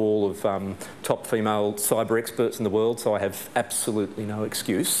 names on my wall of top female cyber experts in the world, so I have absolutely no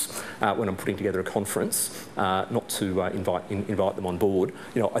excuse when I'm putting together a conference not to invite them on board.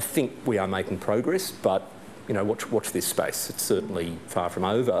 I think we are making progress, but watch this space. It's certainly far from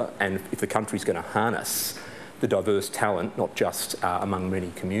over, and if the country's going to harness the diverse talent, not just among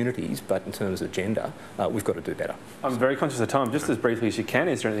many communities, but in terms of gender, we've got to do better. I'm very conscious of time. Just as briefly as you can,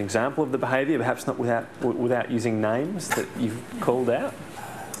 is there an example of the behaviour, perhaps not without using names, that you've called out?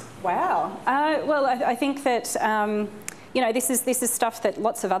 Wow. Well, I think that this is stuff that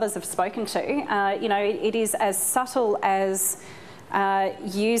lots of others have spoken to. It is as subtle as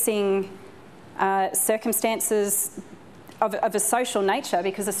using circumstances of a social nature,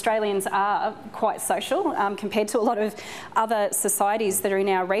 because Australians are quite social compared to a lot of other societies that are in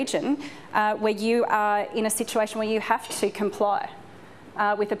our region, where you are in a situation where you have to comply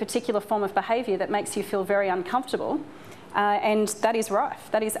with a particular form of behaviour that makes you feel very uncomfortable. And that is rife.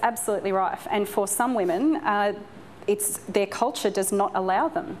 That is absolutely rife. And for some women, their culture does not allow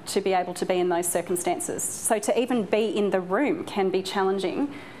them to be able to be in those circumstances. So to even be in the room can be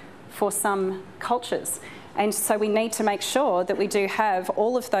challenging for some cultures. And so we need to make sure that we do have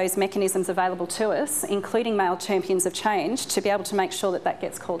all of those mechanisms available to us, including male champions of change, to be able to make sure that that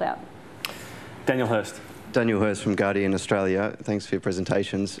gets called out. Daniel Hurst. Daniel Hurst from Guardian Australia. Thanks for your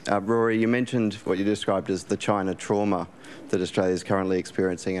presentations. Rory, you mentioned what you described as the China trauma that Australia is currently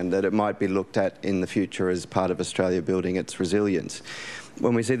experiencing, and that it might be looked at in the future as part of Australia building its resilience.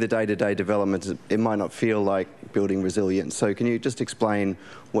 When we see the day-to-day developments, it might not feel like building resilience. So can you just explain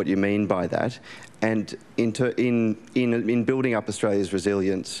what you mean by that? And in building up Australia's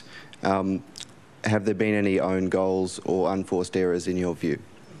resilience, have there been any own goals or unforced errors in your view?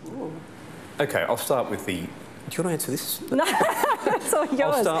 Okay, I'll start with the... Do you want to answer this? No, it's all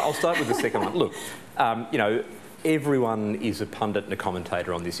yours. I'll start with the second one. Look, everyone is a pundit and a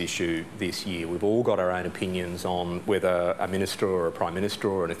commentator on this issue this year. We've all got our own opinions on whether a minister or a prime minister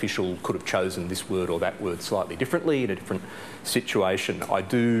or an official could have chosen this word or that word slightly differently in a different situation. I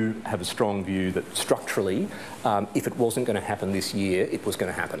do have a strong view that structurally, if it wasn't going to happen this year, it was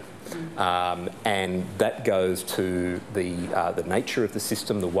going to happen. And that goes to the nature of the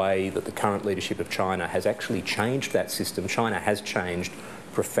system, the way that the current leadership of China has actually changed that system. China has changed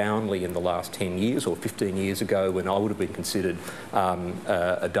profoundly in the last 10 years or 15 years ago, when I would have been considered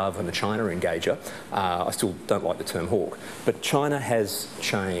a dove and a China engager. I still don't like the term hawk, but China has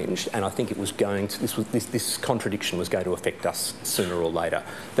changed, and I think it was going to, this contradiction was going to affect us sooner or later.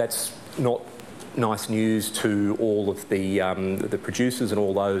 That's not nice news to all of the producers and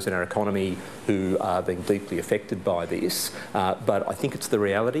all those in our economy who are being deeply affected by this. But I think it's the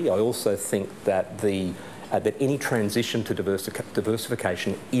reality. I also think that that any transition to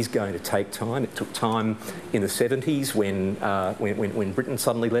diversification is going to take time. It took time in the 70s when Britain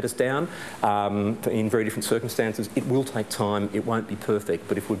suddenly let us down in very different circumstances. It will take time. It won't be perfect.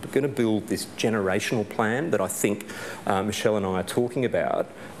 But if we're going to build this generational plan that I think Michelle and I are talking about,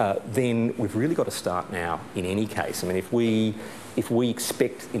 then we've really got to start now in any case. I mean, if we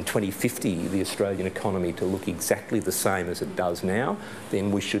expect in 2050 the Australian economy to look exactly the same as it does now,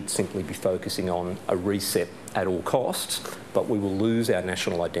 then we should simply be focusing on a reset at all costs, but we will lose our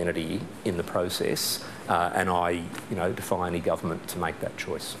national identity in the process, and I defy any government to make that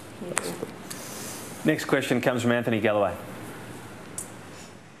choice. Next question comes from Anthony Galloway.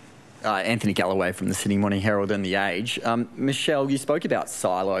 Anthony Galloway from the Sydney Morning Herald and The Age. Michelle, you spoke about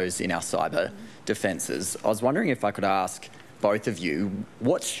silos in our cyber defences. I was wondering if I could ask both of you,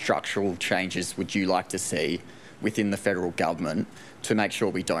 what structural changes would you like to see within the federal government to make sure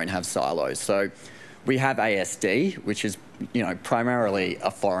we don't have silos? So we have ASD, which is, primarily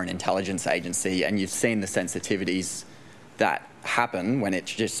a foreign intelligence agency, and you've seen the sensitivities that happen when it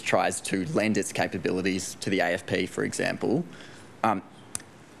just tries to lend its capabilities to the AFP, for example.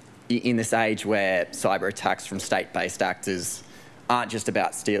 In this age where cyber attacks from state-based actors aren't just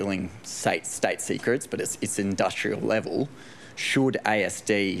about stealing state secrets, but it's industrial level, should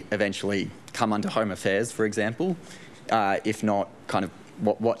ASD eventually come under Home Affairs, for example? If not, kind of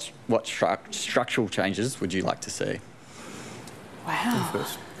what structural changes would you like to see? Wow.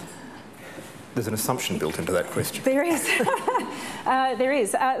 First. There's an assumption built into that question. There is. There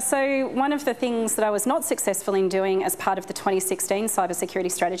is. So one of the things that I was not successful in doing as part of the 2016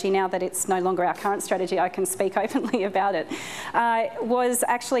 cybersecurity strategy, now that it's no longer our current strategy, I can speak openly about it, was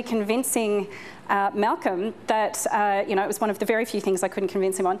actually convincing Malcolm that, it was one of the very few things I couldn't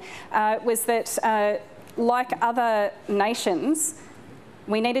convince him on, was that like other nations,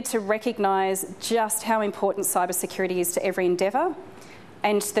 we needed to recognise just how important cybersecurity is to every endeavour,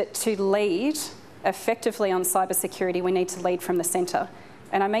 and that to lead effectively on cybersecurity, we need to lead from the centre.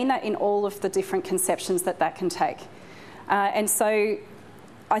 And I mean that in all of the different conceptions that can take. And so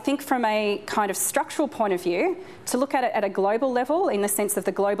I think from a kind of structural point of view, to look at it at a global level, in the sense of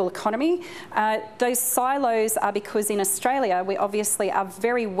the global economy, those silos are because in Australia, we obviously are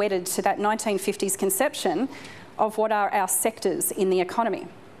very wedded to that 1950s conception of what are our sectors in the economy.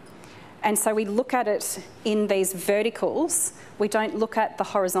 And so we look at it in these verticals, we don't look at the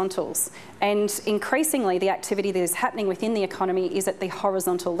horizontals. And increasingly, the activity that is happening within the economy is at the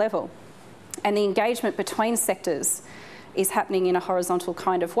horizontal level. And the engagement between sectors is happening in a horizontal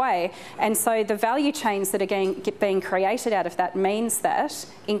kind of way. And so the value chains that are being created out of that means that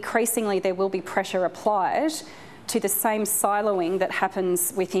increasingly there will be pressure applied to the same siloing that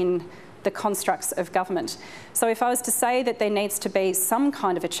happens within the constructs of government. So if I was to say that there needs to be some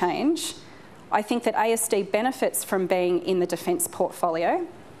kind of a change, I think that ASD benefits from being in the defence portfolio.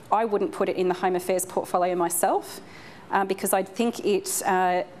 I wouldn't put it in the Home Affairs portfolio myself, because I think it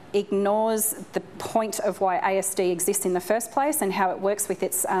ignores the point of why ASD exists in the first place and how it works with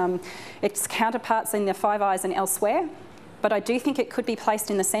its counterparts in the Five Eyes and elsewhere. But I do think it could be placed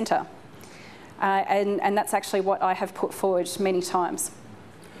in the centre. And that's actually what I have put forward many times.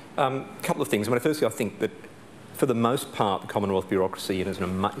 A couple of things. Firstly, I think that for the most part, the Commonwealth bureaucracy is in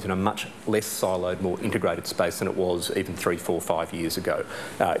a much less siloed, more integrated space than it was even 3, 4, 5 years ago.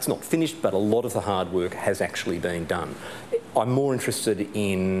 It's not finished, but a lot of the hard work has actually been done. I'm more interested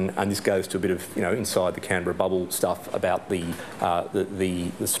in, and this goes to a bit of inside the Canberra bubble stuff about the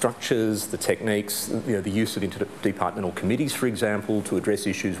structures, the techniques, the use of interdepartmental committees, for example, to address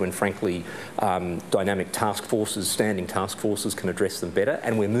issues when, frankly, dynamic task forces, standing task forces can address them better,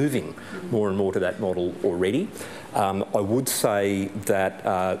 and we're moving more and more to that model already. I would say that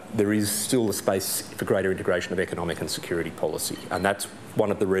there is still a space for greater integration of economic and security policy, and that's one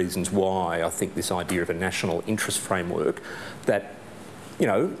of the reasons why I think this idea of a national interest framework that,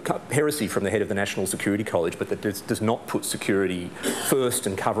 heresy from the head of the National Security College, but that does not put security first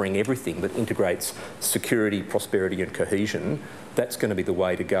and covering everything, but integrates security, prosperity and cohesion, that's going to be the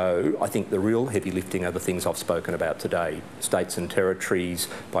way to go. I think the real heavy lifting are the things I've spoken about today: states and territories,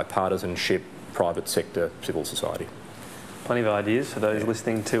 bipartisanship, private sector, civil society. Plenty of ideas for those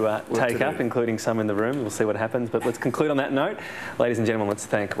listening to take up, including some in the room. We'll see what happens. But let's conclude on that note. Ladies and gentlemen, let's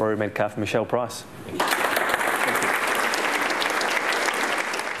thank Rory Medcalf and Michelle Price.